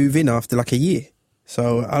together, they move in after like a year.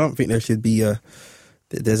 So I don't think there should be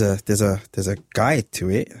there's a guide to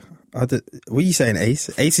it. What are you saying, Ace?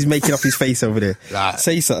 Ace is making up his face over there.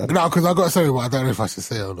 Say something. No, because I got to say what I don't know if I should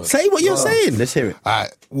say it or not. Say what you're saying. Let's hear it.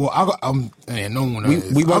 Well, I got no one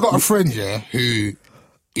knows. I got a friend who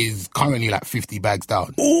is currently like 50 bags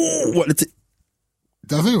down. Oh, what?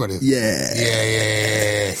 Does everybody?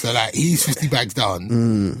 Yeah. So like he's 50 bags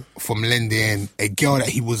down from lending a girl that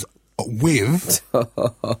he was with,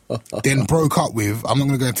 then broke up with. I'm not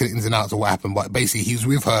going to go into the ins and outs of what happened, but basically he was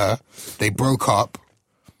with her. They broke up.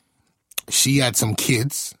 She had some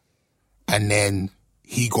kids, and then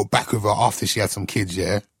he got back with her after she had some kids,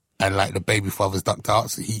 and like the baby father's ducked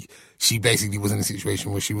out. So she basically was in a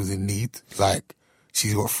situation where she was in need. Like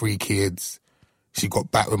she's got 3 kids. She got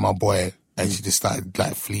back with my boy, and she just started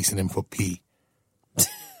like fleecing him for pee.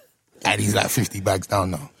 And he's like 50 bags down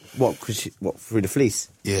now. What? Through the fleece?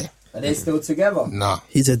 Yeah. Are they still together? Nah.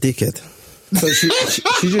 He's a dickhead. So she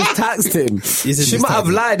just taxed him. She might have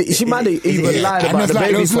lied. She might have even lied about the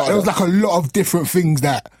baby father. There was like a lot of different things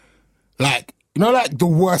that, like, you know, like the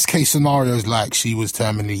worst case scenarios, like she was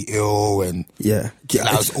terminally ill and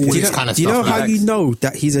all this kind of stuff. Do you know how you know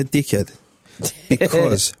that he's a dickhead?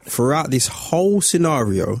 Because throughout this whole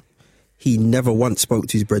scenario, he never once spoke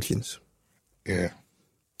to his brethren. Yeah.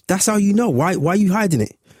 That's how you know. Why are you hiding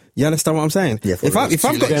it? You understand what I'm saying? Yeah, if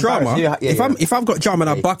I've got drama, if I've got drama and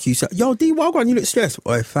I buck you, say, yo, D, well gone, you look stressed.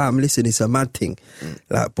 Oi, fam, listen, it's a mad thing.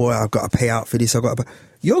 Like, boy, I've got to pay out for this.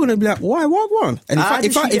 You're gonna be like, why, what one? And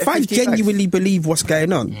if I genuinely believe what's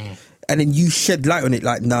going on, and then you shed light on it,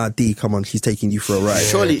 like, nah, D, come on, she's taking you for a ride.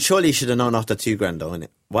 Surely you should have known after $2,000 though, innit?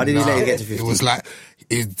 Why did he let you get to 50? It was like,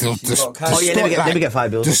 let me get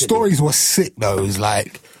 5 bills. The stories were sick though. It was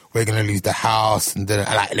like, we're gonna lose the house, and then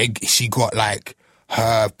she got like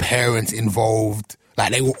her parents involved.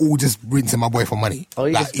 Like, they were all just rinsing my boy for money.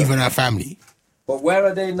 Like, even her family. But where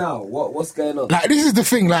are they now? What's going on? Like, this is the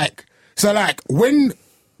thing. Like, so like when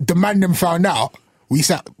the man them found out, we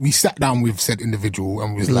sat down with said individual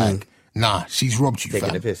and was like, nah, she's robbed you,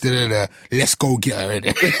 fam. Let's go get her in.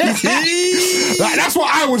 Like, that's what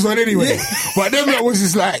I was on anyway. But then it was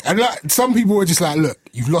just like, and like, some people were just like, look,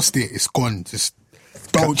 you've lost it, it's gone, just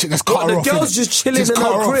don't, let's cut her off. The girl's just chilling in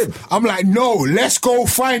her crib. I'm like, no, let's go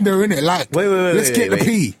find her, innit? Like, let's get the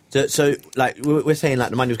P. So, like, we're saying like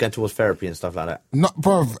the money was going towards therapy and stuff like that. Not,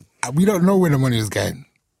 bruv, we don't know where the money was going.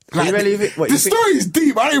 Like, the story is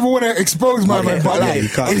deep. I don't even want to expose my man, but like,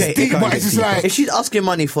 it's deep, but it's just like, if she's asking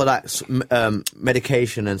money for like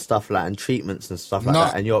medication and stuff like and treatments and stuff like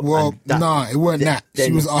that, and you're it weren't that.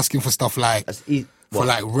 She was asking for stuff like for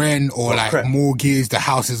like rent or like mortgage. The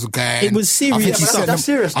houses were going. It was serious.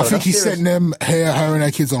 I think he sent them her and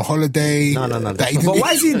her kids on holiday. No. But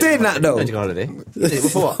why is he doing that though? Don't you go on holiday?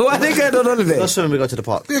 For what? Why are they going on holiday? That's when we go to the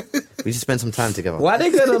park. We just spend some time together. Why are they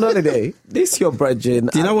going on holiday? This your brethren.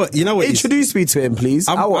 Do you know what? Introduce me to him, please.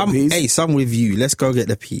 Please. Hey, I'm with you. Let's go get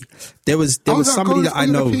the P. There was somebody that I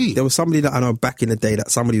know. There was somebody that I know back in the day that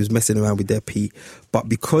somebody was messing around with their P, but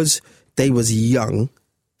because they was young,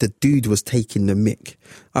 the dude was taking the mick.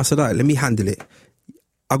 I said, all right, let me handle it.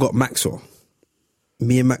 I got Maxwell.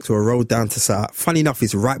 Me and Maxwell rode down to South. Funny enough,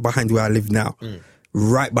 it's right behind where I live now.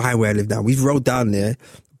 Right behind where I live now. We've rode down there,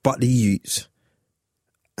 but the youths.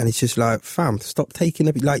 And it's just like, fam, stop taking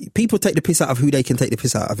the... Like, people take the piss out of who they can take the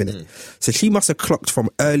piss out of, innit? So she must have clocked from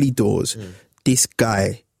early doors. This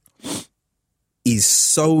guy is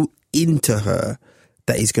so into her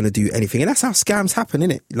that he's going to do anything. And that's how scams happen,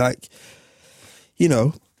 innit? Like, you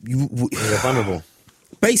know... You're vulnerable.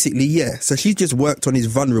 Basically, yeah. So she's just worked on his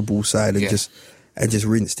vulnerable side and just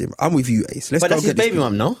rinsed him. I'm with you, Ace. But that's his baby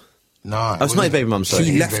mum, no? No. It's not his baby mum, sorry.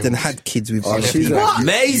 She left and had kids with she's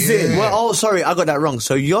amazing. Yeah. Well, sorry, I got that wrong.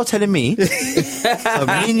 So you're telling me, me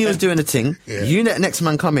and you was doing a thing, you let next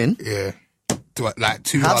man come in. Yeah. Like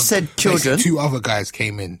children. 2 other guys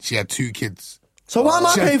came in. She had 2 kids. So why am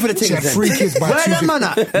I paying for the thing? She had 3 kids by Where 2 that man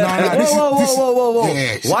at? Whoa.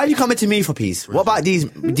 Yeah, why are you coming to me for peace? What about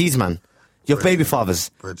these man? Your baby fathers.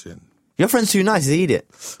 Bridget. Your friend's too nice, he's an idiot.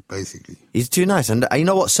 Basically. He's too nice. And you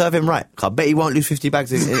know what? Serve him right. I bet he won't lose 50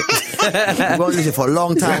 bags. He won't lose it for a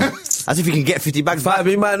long time. As if he can get 50 bags back. Fam,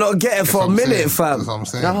 he might not get it for a minute, fam. That's what I'm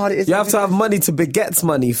saying. You know how hard it is? You have to have money to beget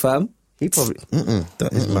money, fam. He probably... That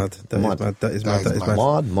is mad. That is mad.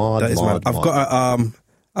 Mad.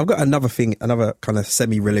 I've got another thing, another kind of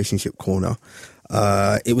semi-relationship corner.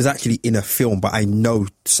 It was actually in a film, but I know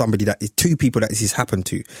 2 people that this has happened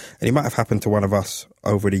to, and it might have happened to one of us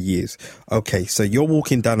over the years. Okay, so you're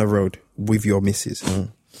walking down the road with your missus,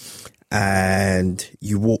 and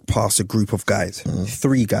you walk past a group of guys,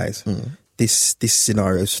 3 guys. This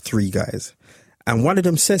scenario is 3 guys, and one of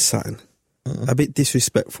them says something a bit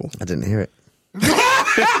disrespectful. I didn't hear it.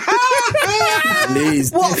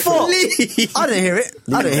 Please. What for? I didn't hear it.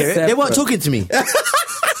 They weren't talking to me.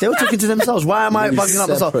 They were talking to themselves. Why am I bugging up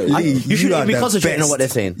myself? You shouldn't be concentrating on what they're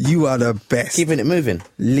saying. You are the best. Keeping it moving.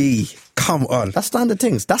 Lee, come on. That's standard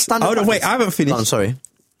things. That's standard. Hold on, wait, I haven't finished. I'm sorry.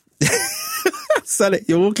 So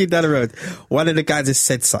you're walking down the road. One of the guys has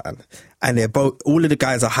said something, and all of the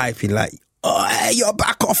guys are hyping like, "Oh, your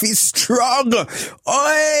back off is strong.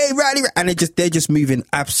 Oh, rally," and they're just moving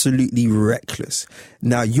absolutely reckless.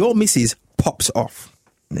 Now your missus pops off.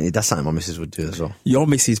 That's something my missus would do as well. Your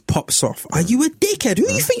missus pops off. Are you a dickhead? Who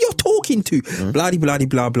do you think you're talking to? Bloody, bloody,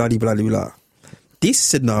 blah, bloody, bloody, blah. This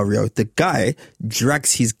scenario, the guy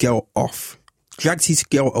drags his girl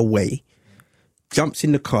away, jumps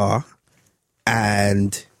in the car,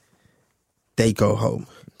 and they go home.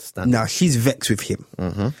 Now she's vexed with him.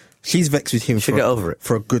 She's vexed with him. She'll get over it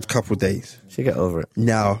for a good couple of days. She'll get over it.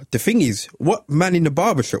 Now the thing is, what man in the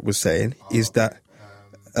barbershop was saying is that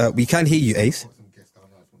we can hear you, Ace.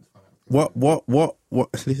 What?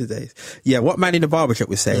 Listen, Ace. Yeah, what man in the barbershop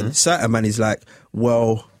was saying? Certain man is like,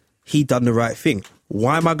 well, he done the right thing.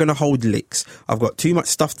 Why am I going to hold licks? I've got too much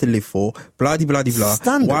stuff to live for. Blah, de, blah, de, blah.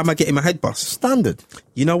 Standard. Why am I getting my head bust? Standard.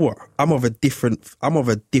 You know what? I'm of a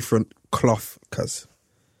different cloth, cuz.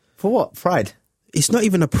 For what? Pride? It's not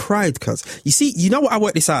even a pride, cuz. You see, you know what I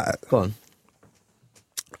worked this out at? Go on.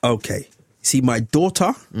 Okay. See, my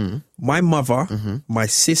daughter, my mother, my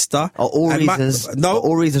sister... Are all reasons,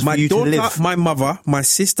 all reasons my for you daughter, to live. my mother, my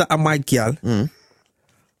sister and my gal,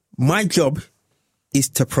 my job is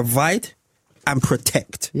to provide and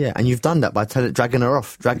protect. Yeah, and you've done that by dragging her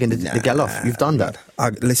off, dragging the gal off. You've done that.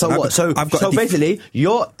 So basically,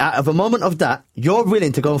 you're out of a moment of that, you're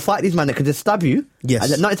willing to go and fight these men that could just stab you,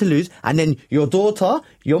 yes, and nothing to lose, and then your daughter,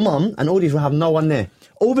 your mum, and all these will have no one there.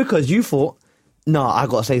 All because you thought, no, I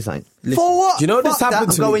got to say something. Listen, for what? Do you know this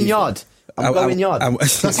happened to me? I'm going yard. Do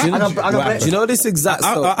you know this exact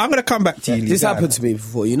stuff? I'm going to come back to you. This happened to me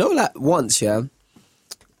before. You know, like once, yeah,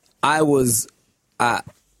 I was at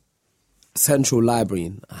Central Library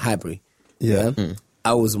in Highbury. Yeah.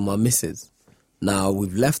 I was with my missus. Now,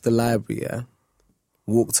 we've left the library, yeah,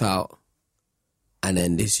 walked out, and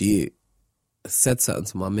then this youth said something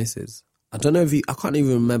to my missus. I don't know if I can't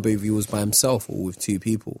even remember if he was by himself or with two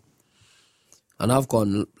people. And I've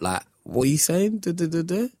gone like, what are you saying?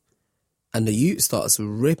 Da-da-da-da. And the youth starts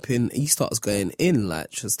ripping, he starts going in, like,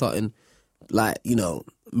 just starting, like, you know,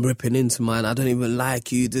 ripping into mine. I don't even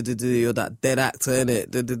like you, da-da-da, you're that dead actor, innit?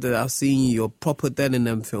 Da-da-da, I've seen you, you're proper dead in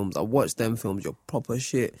them films. I watched them films, you're proper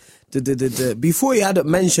shit. Da-da-da-da. Before he hadn't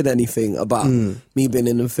mentioned anything about me being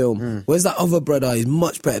in the film, where's that other brother? He's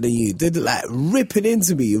much better than you. Like, ripping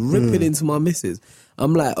into me, ripping into my missus.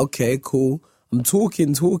 I'm like, okay, cool. I'm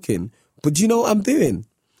talking. But do you know what I'm doing?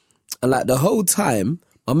 And like the whole time,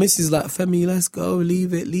 my missus like, Femi, let's go,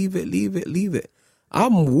 leave it.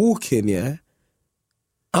 I'm walking, yeah.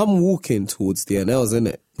 I'm walking towards DNL's,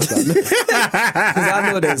 innit? Because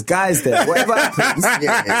I know there's guys there. Whatever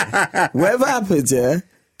happens, yeah,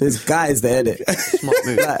 there's guys there, innit? Smart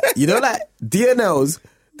move. Like, you know, like DNL's,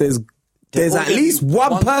 there's at least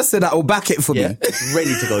one person that will back it for me.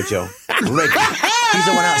 Ready to go, Joe. Ready. He's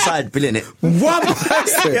the one outside billing it. One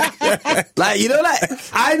person. Like, you know, like,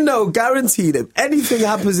 I know, guaranteed, if anything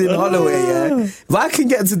happens in Holloway, yeah, if I can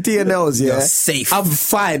get to DNL's, yeah, you're safe. I'm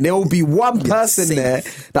fine. There will be one person there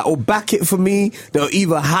that will back it for me. They'll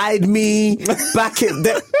either hide me, back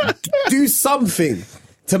it, do something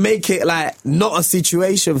to make it, like, not a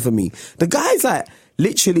situation for me. The guy's like,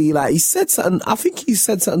 literally, like, he said something, I think he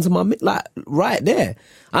said something to my, like, right there.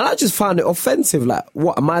 And I just found it offensive. Like,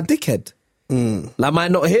 what, am I a dickhead? Like, am I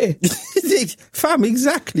not here? Fam,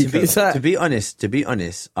 exactly. To be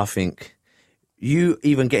honest, I think you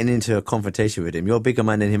even getting into a confrontation with him, you're a bigger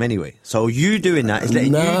man than him anyway. So you doing that is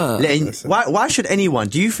letting why should anyone,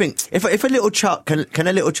 do you think, if a little child, can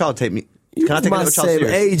a little child take me? Can I take a little child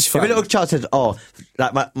serious? Age, if a little child says, "Oh,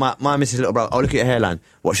 like my missus' little brother, oh, look at your hairline.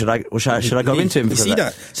 What should I go into him?" You see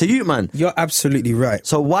that? So you, man, you're absolutely right.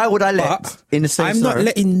 So why would I let in the same? I'm not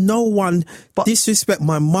letting no one disrespect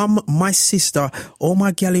my mum, my sister, or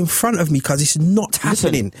my gal in front of me because it's not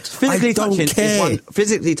happening. Physically touching,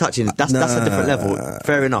 physically touching. That's a different level.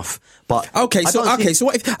 Fair enough. But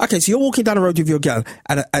so you're walking down the road with your gal,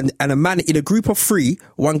 and a man in a group of three,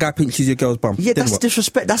 one guy pinches your girl's bum. Yeah, that's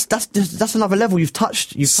disrespect. That's another level. You've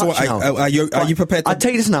touched now. Are you prepared? I'd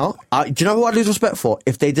take this now. Do you know who I'd lose respect for?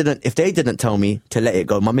 If they didn't tell me to let it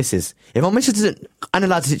go, my missus. If my missus didn't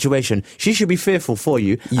analyse the situation, she should be fearful for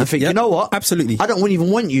you and think, you know what? Absolutely. I don't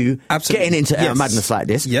even want you getting into madness like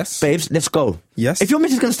this. Yes. Babes, let's go. Yes. If your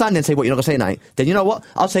missus is going to stand there and say, what, you're not going to say nothing, then you know what?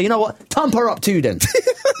 I'll say, you know what? Thump her up too then.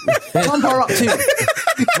 Thump her up too.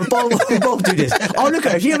 We both do this. Oh, look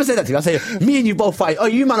at her. If she ever said that to me, I'll say, me and you both fight. Oh,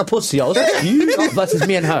 you man a pussy. You versus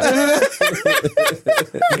me and her.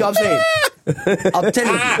 You know what I'm saying? I'm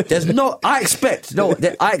telling you, I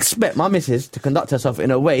expect my missus to conduct herself in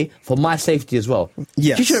a way for my safety as well.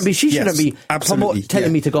 Yes. She shouldn't be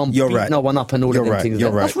telling me to go and beat no one up and all of them things.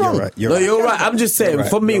 That's wrong. You're right. I'm just saying,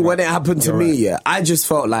 for me, when it happened to me, yeah, I just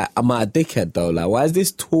felt like, am I a dickhead though? Like, why is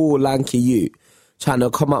this tall, lanky you trying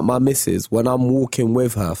to come at my missus when I'm walking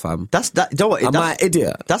with her, fam? Am I an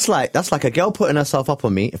idiot? That's like a girl putting herself up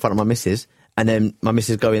on me in front of my missus, and then my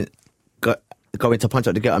missus going to punch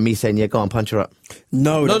up the girl and me saying, yeah, go on, punch her up.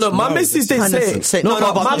 No, my missus didn't say.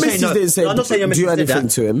 My missus didn't say. I'm not saying your missus do anything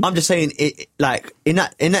to him. I'm just saying, like in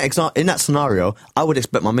that scenario, I would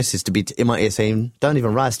expect my missus to be in my ear saying, don't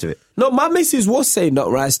even rise to it. No, my missus was saying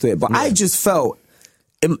not rise to it, but I just felt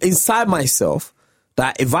inside myself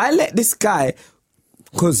that if I let this guy,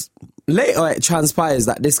 because later it transpires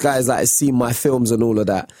that this guy is like seen my films and all of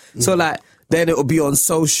that. So like, Then it'll be on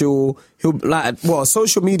social.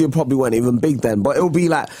 Social media probably weren't even big then, but it'll be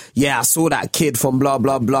like, yeah, I saw that kid from blah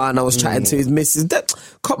blah blah, and I was chatting to his missus.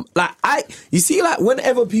 You see, like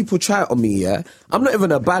whenever people try it on me, yeah, I'm not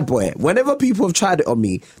even a bad boy. Whenever people have tried it on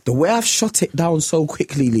me, the way I've shut it down so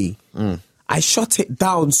quickly, Lee, I shut it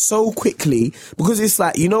down so quickly because it's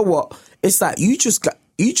like, you know what? It's like you just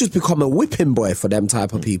become a whipping boy for them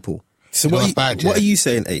type of people. So what are you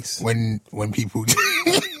saying, Ace? When people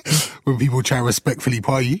when people try respectfully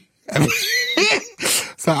party.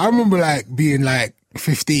 So I remember like being like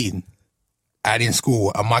 15 and in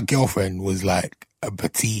school, and my girlfriend was like a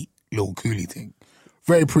petite little coolie thing,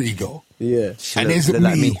 very pretty girl. Yeah, and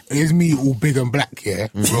there's me all big and black, yeah,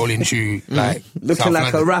 rolling through like looking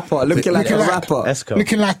like a rapper, looking like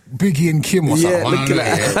Biggie and Kim or something. Yeah, looking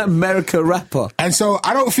like American rapper. And so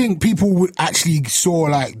I don't think people would actually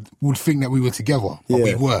would think that we were together, but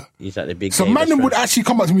we were. He's like the big. So man would actually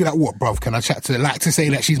come up to me like, "What, bruv? Can I chat to say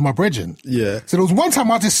that she's my brethren?" Yeah. So there was one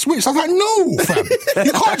time I just switched. I was like, "No, fam,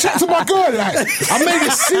 you can't chat to my girl." Like I made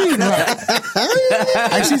a scene,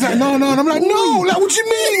 like, and she's like, "No," and I'm like, "No, like what you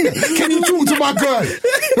mean? Can you talk to my girl?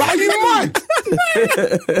 Like, are you mad?"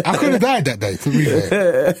 I could have died that day, to be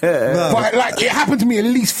fair. But like, it happened to me at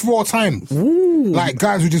least 4 times. Ooh. Like,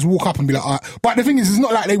 guys would just walk up and be like, all right. But the thing is, it's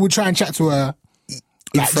not like they would try and chat to her,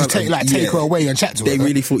 like, just take her away and chat to her. They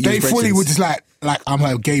really thought they fully would just like I'm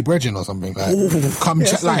her gay brethren or something. Like, come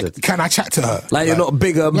chat, like, can I chat to her? Like, you're not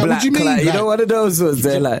bigger and black. What do you mean? Like, you know what of those was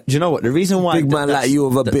there? Like, do you know what the reason why? Big man like you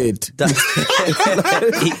with a beard.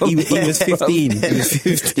 He was 15. He was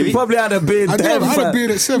 15. He probably had a beard. I had a beard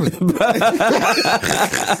at 7.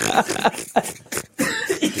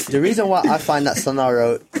 The reason why I find that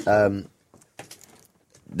scenario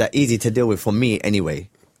that easy to deal with for me anyway.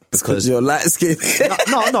 Because you're light skinned.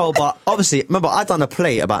 No, but obviously, remember, I done a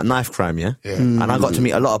play about knife crime, yeah? And I got to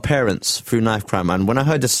meet a lot of parents through knife crime. And when I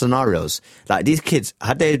heard the scenarios, like these kids,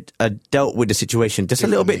 had they dealt with the situation just a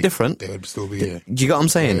little bit different, they would still be here. Do you get what I'm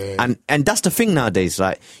saying? Yeah. And that's the thing nowadays.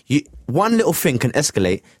 Like, one little thing can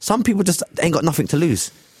escalate. Some people just ain't got nothing to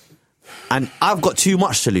lose. And I've got too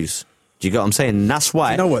much to lose. Do you get what I'm saying? That's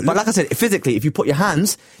why. You know what? But like I said, physically, if you put your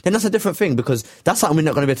hands, then that's a different thing because that's something we're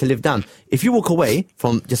not going to be able to live down. If you walk away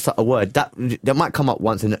from just a word, that might come up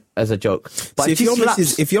once as a joke. But if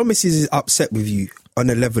your missus is upset with you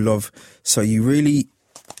on a level of, so you really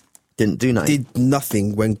didn't do nothing, did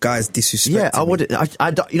nothing when guys disrespect. Yeah, I wouldn't.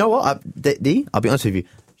 You know what? I'll be honest with you.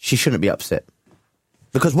 She shouldn't be upset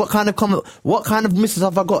because what kind of missus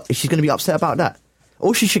have I got if she's going to be upset about that?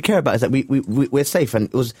 All she should care about is that we're safe, and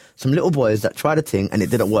it was some little boys that tried a thing and it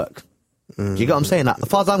didn't work. Do you get what I'm saying? Like, as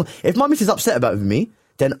far as if my missus is upset about it with me,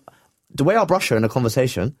 then the way I'll brush her in a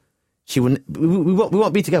conversation, we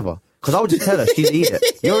won't be together. Because I would just tell her, she's an idiot.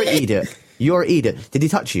 You're an idiot. You're an idiot. Did he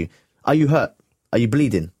touch you? Are you hurt? Are you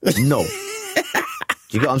bleeding? No. Do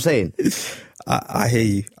you get what I'm saying? I hear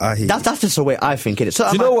you. That's just the way I think it is. So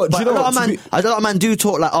do you know what? A lot of men do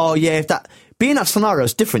talk like, oh yeah, if that. Being in that scenario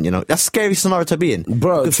is different, you know. That's a scary scenario to be in.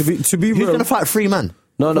 Bro, to be who's real. Who's going to fight 3 men?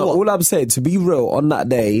 No, all I'm saying, to be real, on that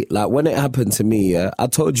day, like when it happened to me, yeah, I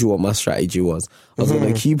told you what my strategy was. I was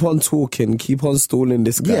going to keep on talking, keep on stalling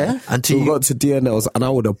this guy until we got to DNLs, and I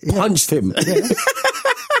would have punched him. Yeah.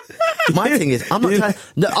 My thing is, I'm not trying.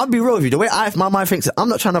 No, I'll be real with you. The way my mind thinks, I'm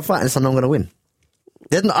not trying to fight this and I'm going to win.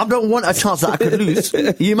 I don't want a chance that I could lose.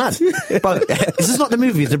 You mad? But this is not the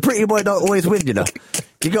movies. The pretty boy don't always win, you know.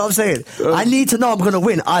 You get what I'm saying? I need to know I'm going to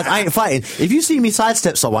win. I ain't fighting. If you see me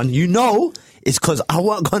sidestep someone, you know it's because I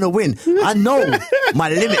wasn't going to win. I know my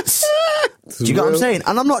limits. Do you get what I'm saying?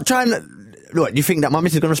 And I'm not trying to... Look, you think that my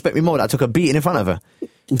missus is going to respect me more that I took a beating in front of her?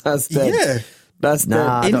 That's dead. Yeah. That's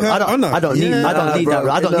I don't need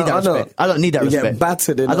that respect. I don't need that respect. Get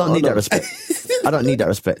battered in I don't need that respect. I don't need that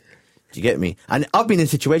respect. Do you get me? And I've been in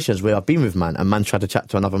situations where I've been with man and man tried to chat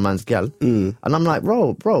to another man's gal, and I'm like,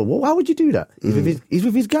 bro, why would you do that? He's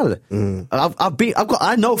with his gal. I've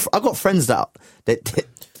got friends that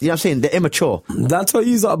you know what I'm saying, they're immature. That's what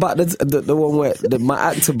you thought about the one where my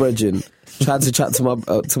actor brethren tried to chat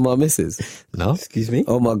to my missus. No, excuse me.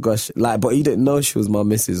 Oh my gosh, like, but he didn't know she was my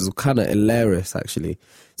missus. It was kind of hilarious actually.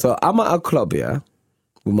 So I'm at a club, yeah,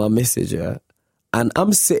 with my missus, yeah, and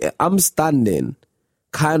I'm standing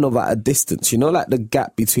kind of at a distance, you know, like the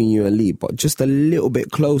gap between you and Lee, but just a little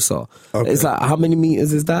bit closer. Okay. It's like, how many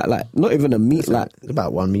meters is that? Like, not even a meter, like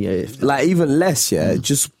about 1 meter. Like even less, yeah.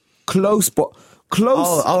 Just close, but close.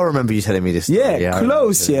 Oh, I remember you telling me this. Yeah,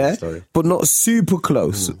 close, yeah, but not super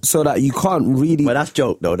close, so that you can't really. But that's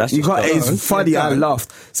joke though. That's you can't. It's funny. I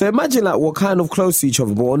laughed. So imagine like we're kind of close to each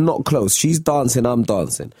other, but we're not close. She's dancing, I'm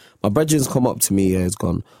dancing. My brethren's come up to me. Yeah, he's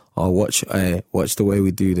gone, oh, watch the way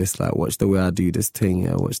we do this, like, watch the way I do this thing,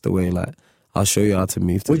 yeah, watch the way, like, I'll show you how to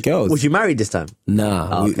move to girls. Was you married this time?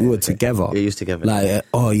 Nah, we were together. You used together. Like,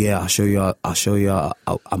 oh yeah, I'll show you I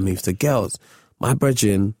move to girls. My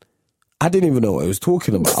brethren, I didn't even know what he was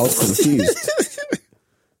talking about. I was confused.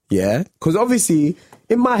 Yeah, because obviously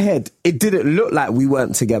in my head it didn't look like we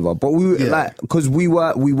weren't together, but we were like, because we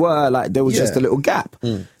were like, there was just a little gap.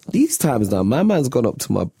 These times now, my man's gone up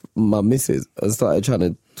to my missus and started trying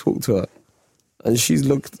to talk to her, and she's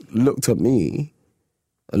looked at me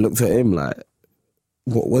and looked at him like,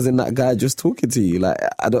 what, wasn't that guy just talking to you? Like,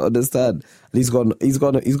 I don't understand. And he's gone up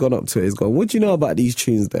to her. He's gone, what do you know about these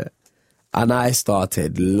tunes there? And I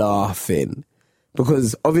started laughing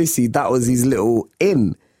because obviously that was his little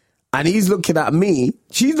in. And he's looking at me.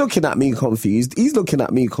 She's looking at me confused. He's looking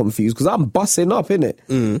at me confused because I'm busting up, innit?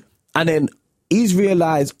 And then he's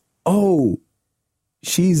realised, mad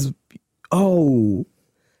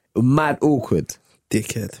awkward.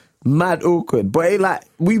 Dickhead. Mad awkward. But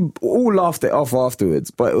we all laughed it off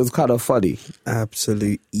afterwards, but it was kind of funny.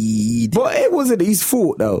 Absolute idiot. But it wasn't his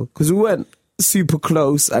fault though, because we weren't super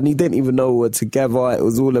close and he didn't even know we were together. It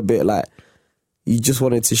was all a bit like, you just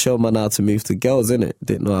wanted to show man how to move to girls, innit?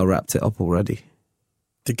 Didn't know I wrapped it up already.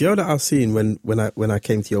 The girl that I was seeing when I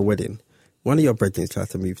came to your wedding, one of your brethren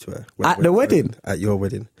tried to move to her. At the wedding? At your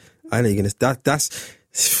wedding. I know you're going to... That's...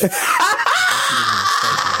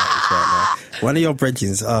 One of your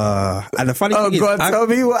brethren, and the funny thing God, tell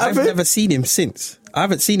me what happened. I've never seen him since. I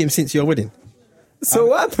haven't seen him since your wedding. So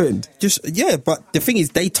what happened? But the thing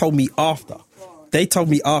is, they told me after.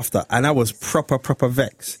 And I was proper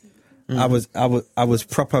vexed. I was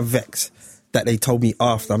proper vexed that they told me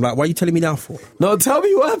after. I'm like, why are you telling me now for? No, tell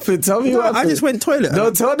me what happened. I just went toilet.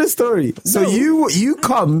 No, tell the story. So you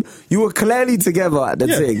were clearly together at the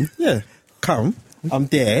thing. Yeah. I'm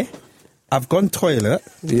there. I've gone toilet,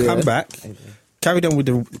 come back, carried on with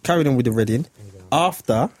the wedding.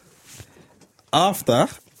 After,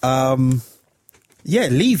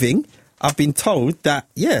 leaving, I've been told that,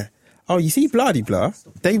 you see, bloody blah,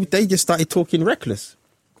 they just started talking reckless.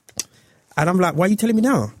 And I'm like, why are you telling me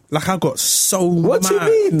now? Like, I got so mad. What do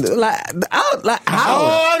you mean? Like how?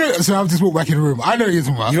 Oh, I know. So I've just walked back in the room. I know you're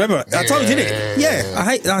talking about. You remember? I told you, didn't it? Yeah. I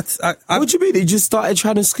hate that. What do you mean? He just started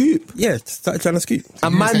trying to scoop? Yeah, started trying to scoop. You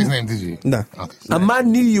didn't say his name, did you? No. Okay. A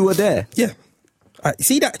man knew you were there. Yeah.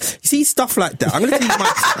 See stuff like that. I'm going to tell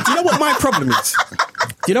you do you know what my problem is? Do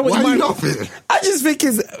you know what Why are you laughing? I just think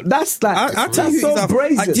that's like, I'll tell you so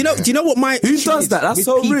brazen. do you know what my Who issue does is that? That's with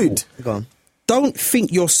so people? rude. Go on. Don't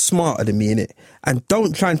think you're smarter than me, innit? And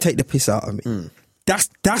don't try and take the piss out of me.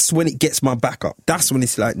 That's when it gets my back up. That's when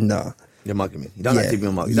it's like, nah. You're mugging me. You don't have to be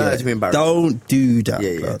a mug. You don't have to be embarrassed. Don't do that,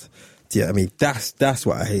 Yeah. blood. Yeah, I mean, that's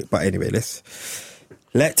what I hate. But anyway,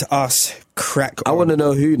 let us crack on. I want to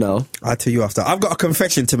know who now. I'll tell you after. I've got a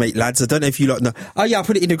confession to make, lads. I don't know if you lot know. Oh yeah, I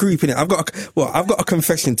put it in the group, innit? I've got a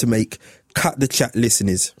confession to make. Cut the chat,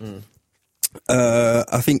 listeners.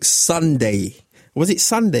 I think Sunday. Was it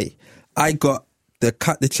Sunday? I got the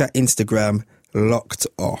Cut the Chat Instagram locked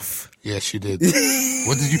off. Yes, you did.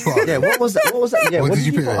 What did you put up? Yeah, what was that? Yeah, what did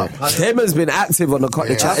you put up? Damon's been active on the Cut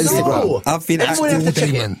the Chat Instagram. I've been active.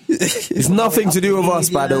 Damon. It's nothing to do with us,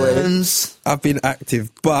 by the way. I've been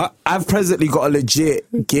active, but I've presently got a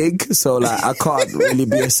legit gig, so like I can't really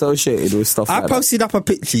be associated with stuff like I posted up a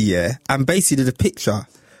picture, and basically the picture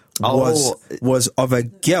was of a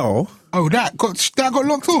girl. Oh, that got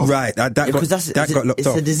locked off. Right, that got locked off. It's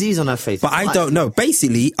a disease on her face. But I don't know.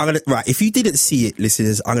 Basically, if you didn't see it,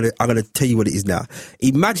 listeners, I'm gonna tell you what it is now.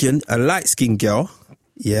 Imagine a light-skinned girl,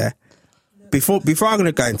 yeah. Before I'm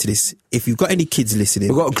gonna go into this, if you've got any kids listening,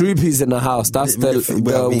 We've got groupies in the house. That's the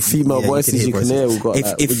female voices you can hear. We've got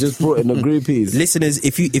we just brought in the groupies. Listeners,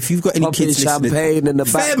 if you've got any Popping kids listening, champagne in the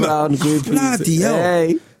background, groupies. Bloody hell.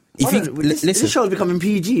 Hey. This show's becoming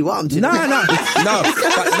PG. What I'm doing? No.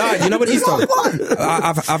 You know what it is though?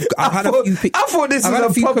 I've had a few. I thought this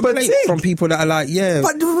was a proper complaints thing from people that are like, yeah.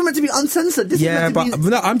 But we're meant to be uncensored. This is meant to be...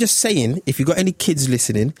 no, I'm just saying, if you got any kids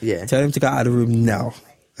listening, tell them to go out of the room now.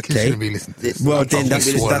 Kids shouldn't be listening to this. Well, then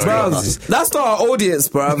that's not our audience,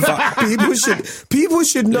 bro. people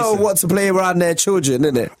should know what to play around their children,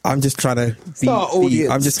 innit? I'm just trying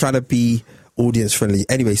to be audience friendly.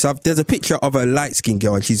 Anyway, so there's a picture of a light skinned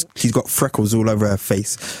girl and she's got freckles all over her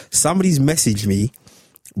face. Somebody's messaged me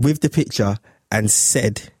with the picture and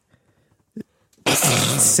said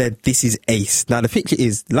this is ace. Now the picture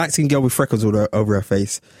is light skinned girl with freckles all over her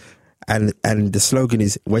face, and the slogan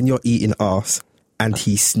is when you're eating arse and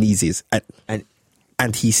he sneezes and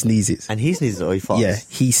he sneezes. And he sneezes or he farts? Yeah,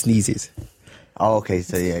 he sneezes. Oh, okay,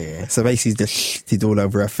 so yeah. So basically just shitted all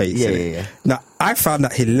over her face. Yeah. Now, I found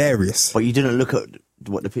that hilarious. But you didn't look at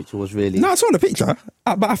what the picture was really. No, I saw the picture,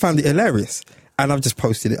 but I found it hilarious. And I've just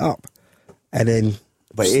posted it up. And then...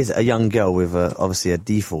 But it is a young girl with obviously a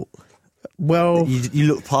default. Well... You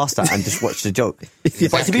look past that and just watch the joke. But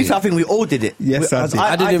to be fair, I think we all did it. Yes, I did.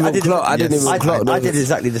 I didn't even clock. I did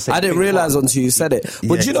exactly the same. I didn't realise until you said it.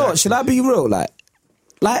 But you know what? Should I be real? Like,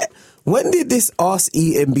 when did this arse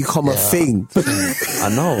eating become a thing? I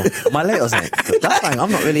know. My late wasn't it? That's fine.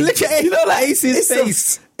 I'm not really. Look at it. You know, like Ace's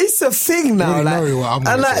face. It's a thing now.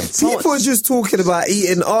 People are just talking about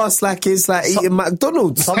eating arse like it's like eating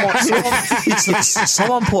McDonald's. Someone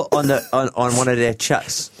put on one of their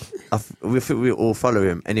chats. We think we all follow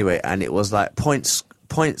him anyway, and it was like point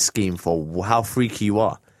scheme for how freaky you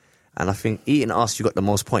are, and I think eating arse you got the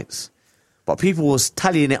most points, but people was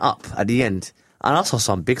tallying it up at the end. And I saw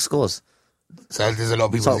some big scores. So there's a lot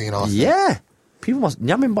of people eating arse. Yeah. People must...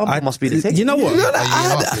 Yamming bum must be the thing. You know what?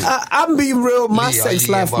 I'm being real. My sex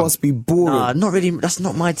life must be boring. Nah, not really. That's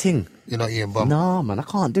not my thing. You're not eating bum? Nah, man. I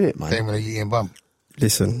can't do it, man. Damon, are you eating bum?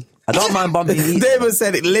 Listen. I don't mind bum being eaten. Damon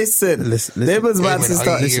said it. Listen. Damon's about to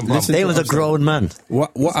start... Damon's a grown man.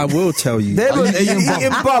 What I will tell you... Damon, are you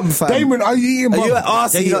eating bum, fam? Damon, are you eating bum? Are you an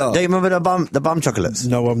arse eater? Do you remember the bum chocolates?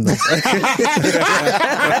 No, I'm not.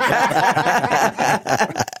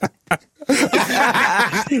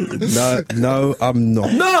 No, I'm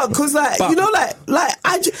not. No, because you know,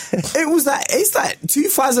 it's like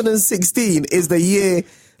 2016 is the year.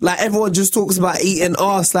 Like everyone just talks about eating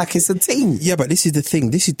arse like it's a thing. Yeah, but this is the thing.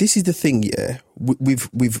 This is the thing. Yeah,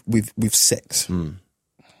 with sex.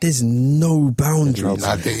 There's no boundaries.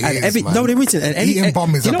 No, there isn't. And eating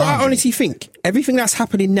bum is you a know what I boundary. honestly think? Everything that's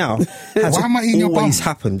happening now has Why am I eating your bum? always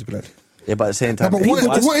happened, blood. Yeah, but at the same time... No, but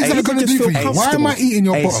what is that going to do for you? Why am I eating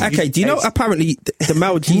your bum? Okay, do you know apparently the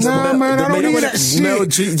male G spot? No, man, I don't hear that shit. I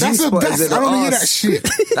don't hear that shit.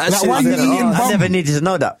 Like, why are you eating bum? I never needed to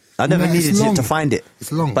know that. I never needed to find it.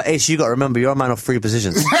 It's long. But Ace, you got to remember, you're a man of three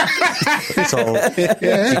positions. So I'm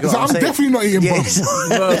definitely not eating bum.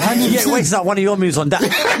 Wait, is that one of your moves on that?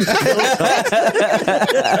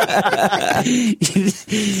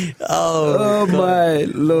 Oh my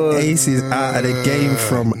Lord. Ace is out of the game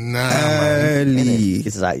from early.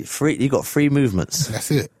 It's like you got three movements.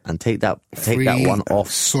 That's it. And take that one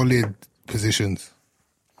off. Solid positions.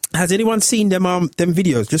 Has anyone seen them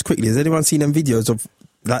videos? Just quickly, has anyone seen them videos of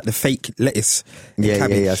like the fake lettuce? Yeah,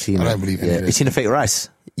 I've seen it. I don't believe it. You seen the fake rice?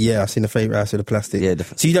 Yeah, I've seen the fake rice with the plastic. Yeah,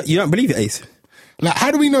 so you don't believe it, Ace? Like,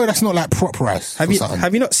 how do we know that's not like prop rice? Have you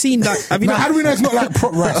not seen that? How do we know it's not like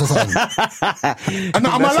prop rice or something? Am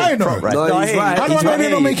I lying though? No, he's right. How do I know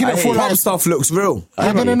they're not making it for like... Pop stuff looks real.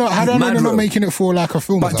 How do I know they're not making it for like a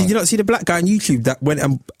film? But did you not see the black guy on YouTube that went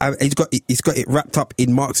and he's got it wrapped up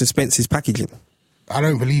in Marks and Spencer's packaging? I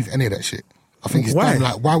don't believe any of that shit. I think it's dumb.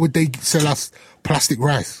 Like, why would they sell us plastic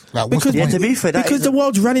rice? Like, what's the point? To be fair, because the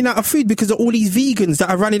world's running out of food because of all these vegans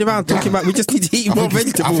that are running around talking about we just need to eat more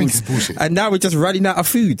vegetables. I think it's bullshit. And now we're just running out of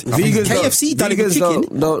food. Vegans, KFC done it with chicken.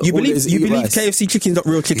 You believe KFC chicken's not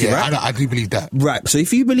real chicken, right? I do believe that. Right. So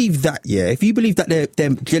if you believe that, they're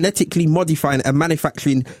genetically modifying and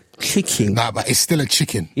manufacturing chicken. Nah, but it's still a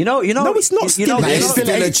chicken. No, it's not still a chicken. It's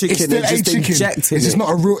still a chicken. It's just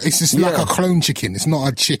not a real. It's just like a clone chicken. It's not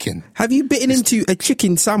a chicken. Have you bitten into a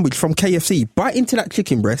chicken sandwich from KFC? Bite into that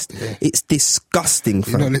chicken breast. Yeah. It's disgusting,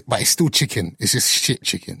 fam. But it's still chicken. It's just shit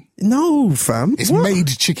chicken. No, fam. It's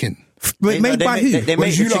made chicken. Made by who?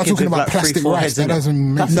 When you lot are talking about plastic rice, that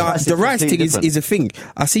doesn't make sense. No, the rice thing is a thing.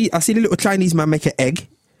 I see the little Chinese man make an egg,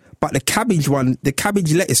 but the cabbage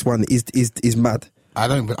lettuce one is mad.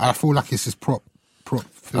 I feel like it's just prop.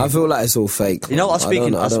 I feel like it's all fake. You know, I was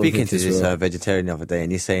speaking to this vegetarian the other day,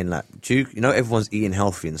 and he's saying like, you know, everyone's eating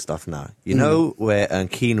healthy and stuff now. You know, where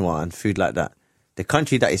quinoa and food like that, the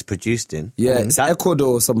country that it's produced in, it's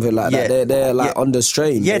Ecuador or something like that. They're like under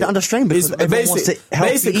strain. Yeah, they're under strain because everyone wants to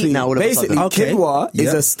healthy eat now. All of a sudden. Quinoa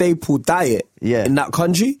is a staple diet in that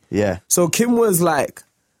country. Yeah. So quinoa's like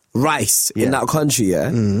rice in that country,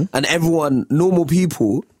 and everyone, normal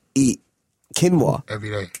people, eat quinoa every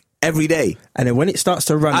day. And then when it starts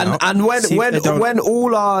to run out, and when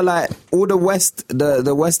all the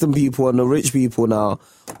Western people and the rich people now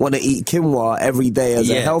want to eat quinoa every day as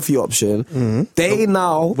a healthy option, they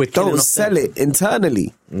now don't sell it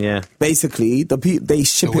internally. Yeah, basically they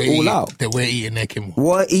ship it all out. We're eating their quinoa.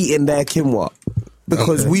 We're eating their quinoa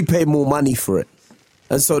because we pay more money for it.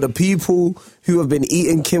 And so the people who have been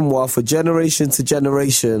eating quinoa for generation to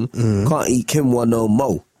generation can't eat quinoa no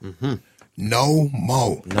more. No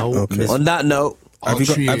more. No. Okay. On that note, Have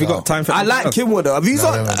you got time for? I like quinoa though. Do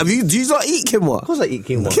you not eat quinoa? Of course I eat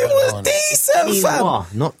quinoa. Quinoa's decent, fam.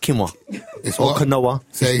 Quinoa, not quinoa. It's Or what? quinoa.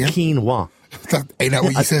 Say It's quinoa. Ain't that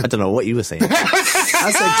what you said? I don't know what you were saying.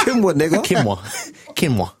 I said quinoa, nigga.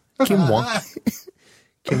 Quinoa.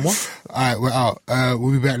 Alright, we're out.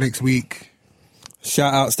 We'll be back next week.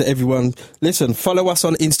 Shout outs to everyone. Listen, follow us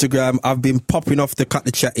on Instagram. I've been popping off the Cut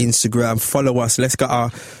the Chat Instagram. Follow us. Let's get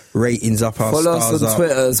our ratings up. Our Follow stars us on up.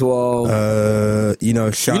 Twitter as well.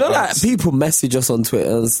 Shout like outs. people message us on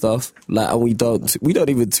Twitter and stuff, like, and we don't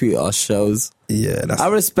even tweet our shows. Yeah, I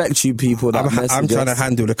respect you people that message I'm trying to us.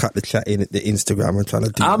 handle the Cut the Chat in the Instagram. I'm trying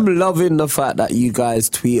to do I'm that. loving the fact that you guys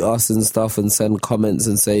tweet us and stuff and send comments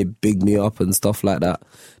and say big me up and stuff like that.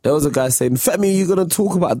 There was a guy saying, Femi, you going to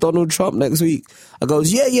talk about Donald Trump next week? I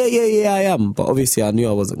goes, yeah, I am. But obviously I knew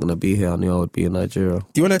I wasn't going to be here. I knew I would be in Nigeria.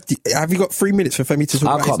 Do you want to? Have you got 3 minutes for Femi to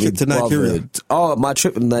talk about his trip to Nigeria? bothered. Oh, my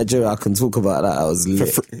trip to Nigeria, I can talk about that. I was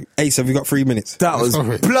lit. Ace, have you got 3 minutes? That was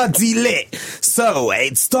bloody lit. So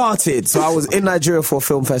it started. So I was in Nigeria for a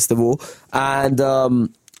film festival, and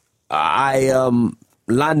I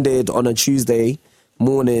landed on a Tuesday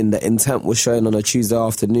morning. The Intent was showing on a Tuesday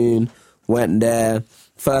afternoon. Went there.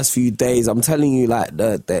 First few days, I'm telling you, like,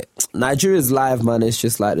 the Nigeria's live, man. It's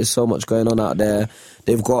just like there's so much going on out there.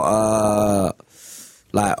 They've got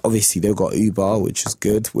like, obviously they've got Uber, which is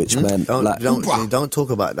good, which meant Don't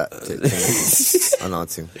talk about that on our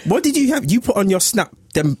team. What did you have? You put on your snap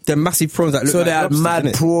them massive prawns that look so like they had lobsters, mad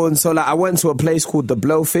innit? prawns. So like I went to a place called the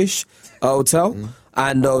Blowfish Hotel,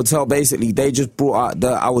 and the hotel basically they just brought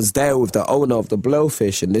out I was there with the owner of the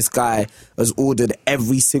Blowfish, and this guy has ordered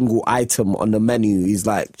every single item on the menu. He's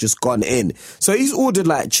like just gone in. So he's ordered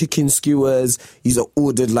like chicken skewers. He's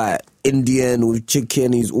ordered like Indian with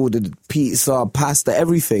chicken. He's ordered pizza, pasta,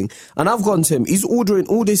 everything. And I've gone to him. He's ordering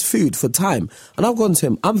all this food for time, and I've gone to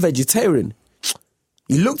him. I'm vegetarian.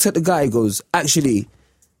 He looked at the guy. He goes, actually,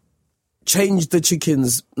 change the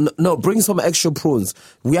chickens. No, bring some extra prawns.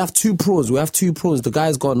 We have two prawns. The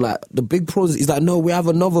guy's gone like, the big prawns. He's like, no, we have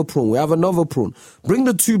another prawn. Bring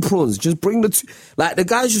the 2 prawns. Just bring the 2. Like, the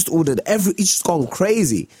guy's just ordered he's just gone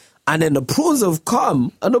crazy. And then the prawns have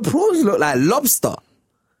come, and the prawns look like lobster.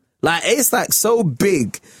 Like, it's like so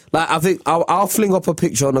big. Like, I think I'll fling up a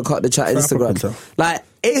picture on the Cut the Chat Instagram. Like,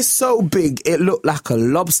 it's so big, it looked like a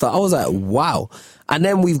lobster. I was like, wow. And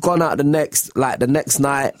then we've gone out the next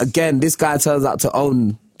night. Again, this guy turns out to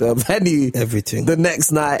own the venue. Everything. The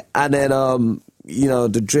next night. And then,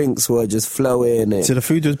 the drinks were just flowing. So the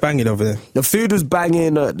food was banging over there. The food was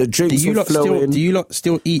banging, the drinks were flowing. Do you lot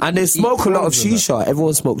still eat? And they smoke a lot of shisha.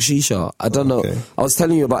 Everyone smokes shisha. I don't know. I was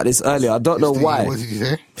telling you about this earlier. I don't know why. What did you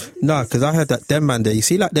say? No, because I heard that them man there, you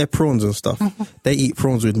see like their prawns and stuff, they eat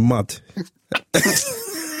prawns with mud.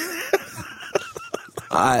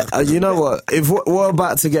 You know what? If we're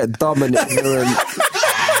about to get dumb and ignorant,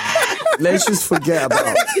 let's just forget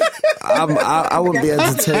about. I wouldn't be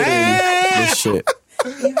entertaining this shit.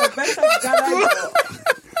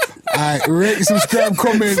 Alright, rate, subscribe,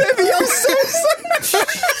 comment.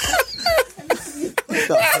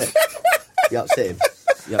 You upset him.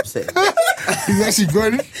 He's actually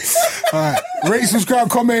good. Alright, rate, subscribe,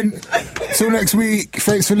 comment. Till next week.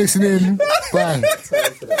 Thanks for listening. Bye.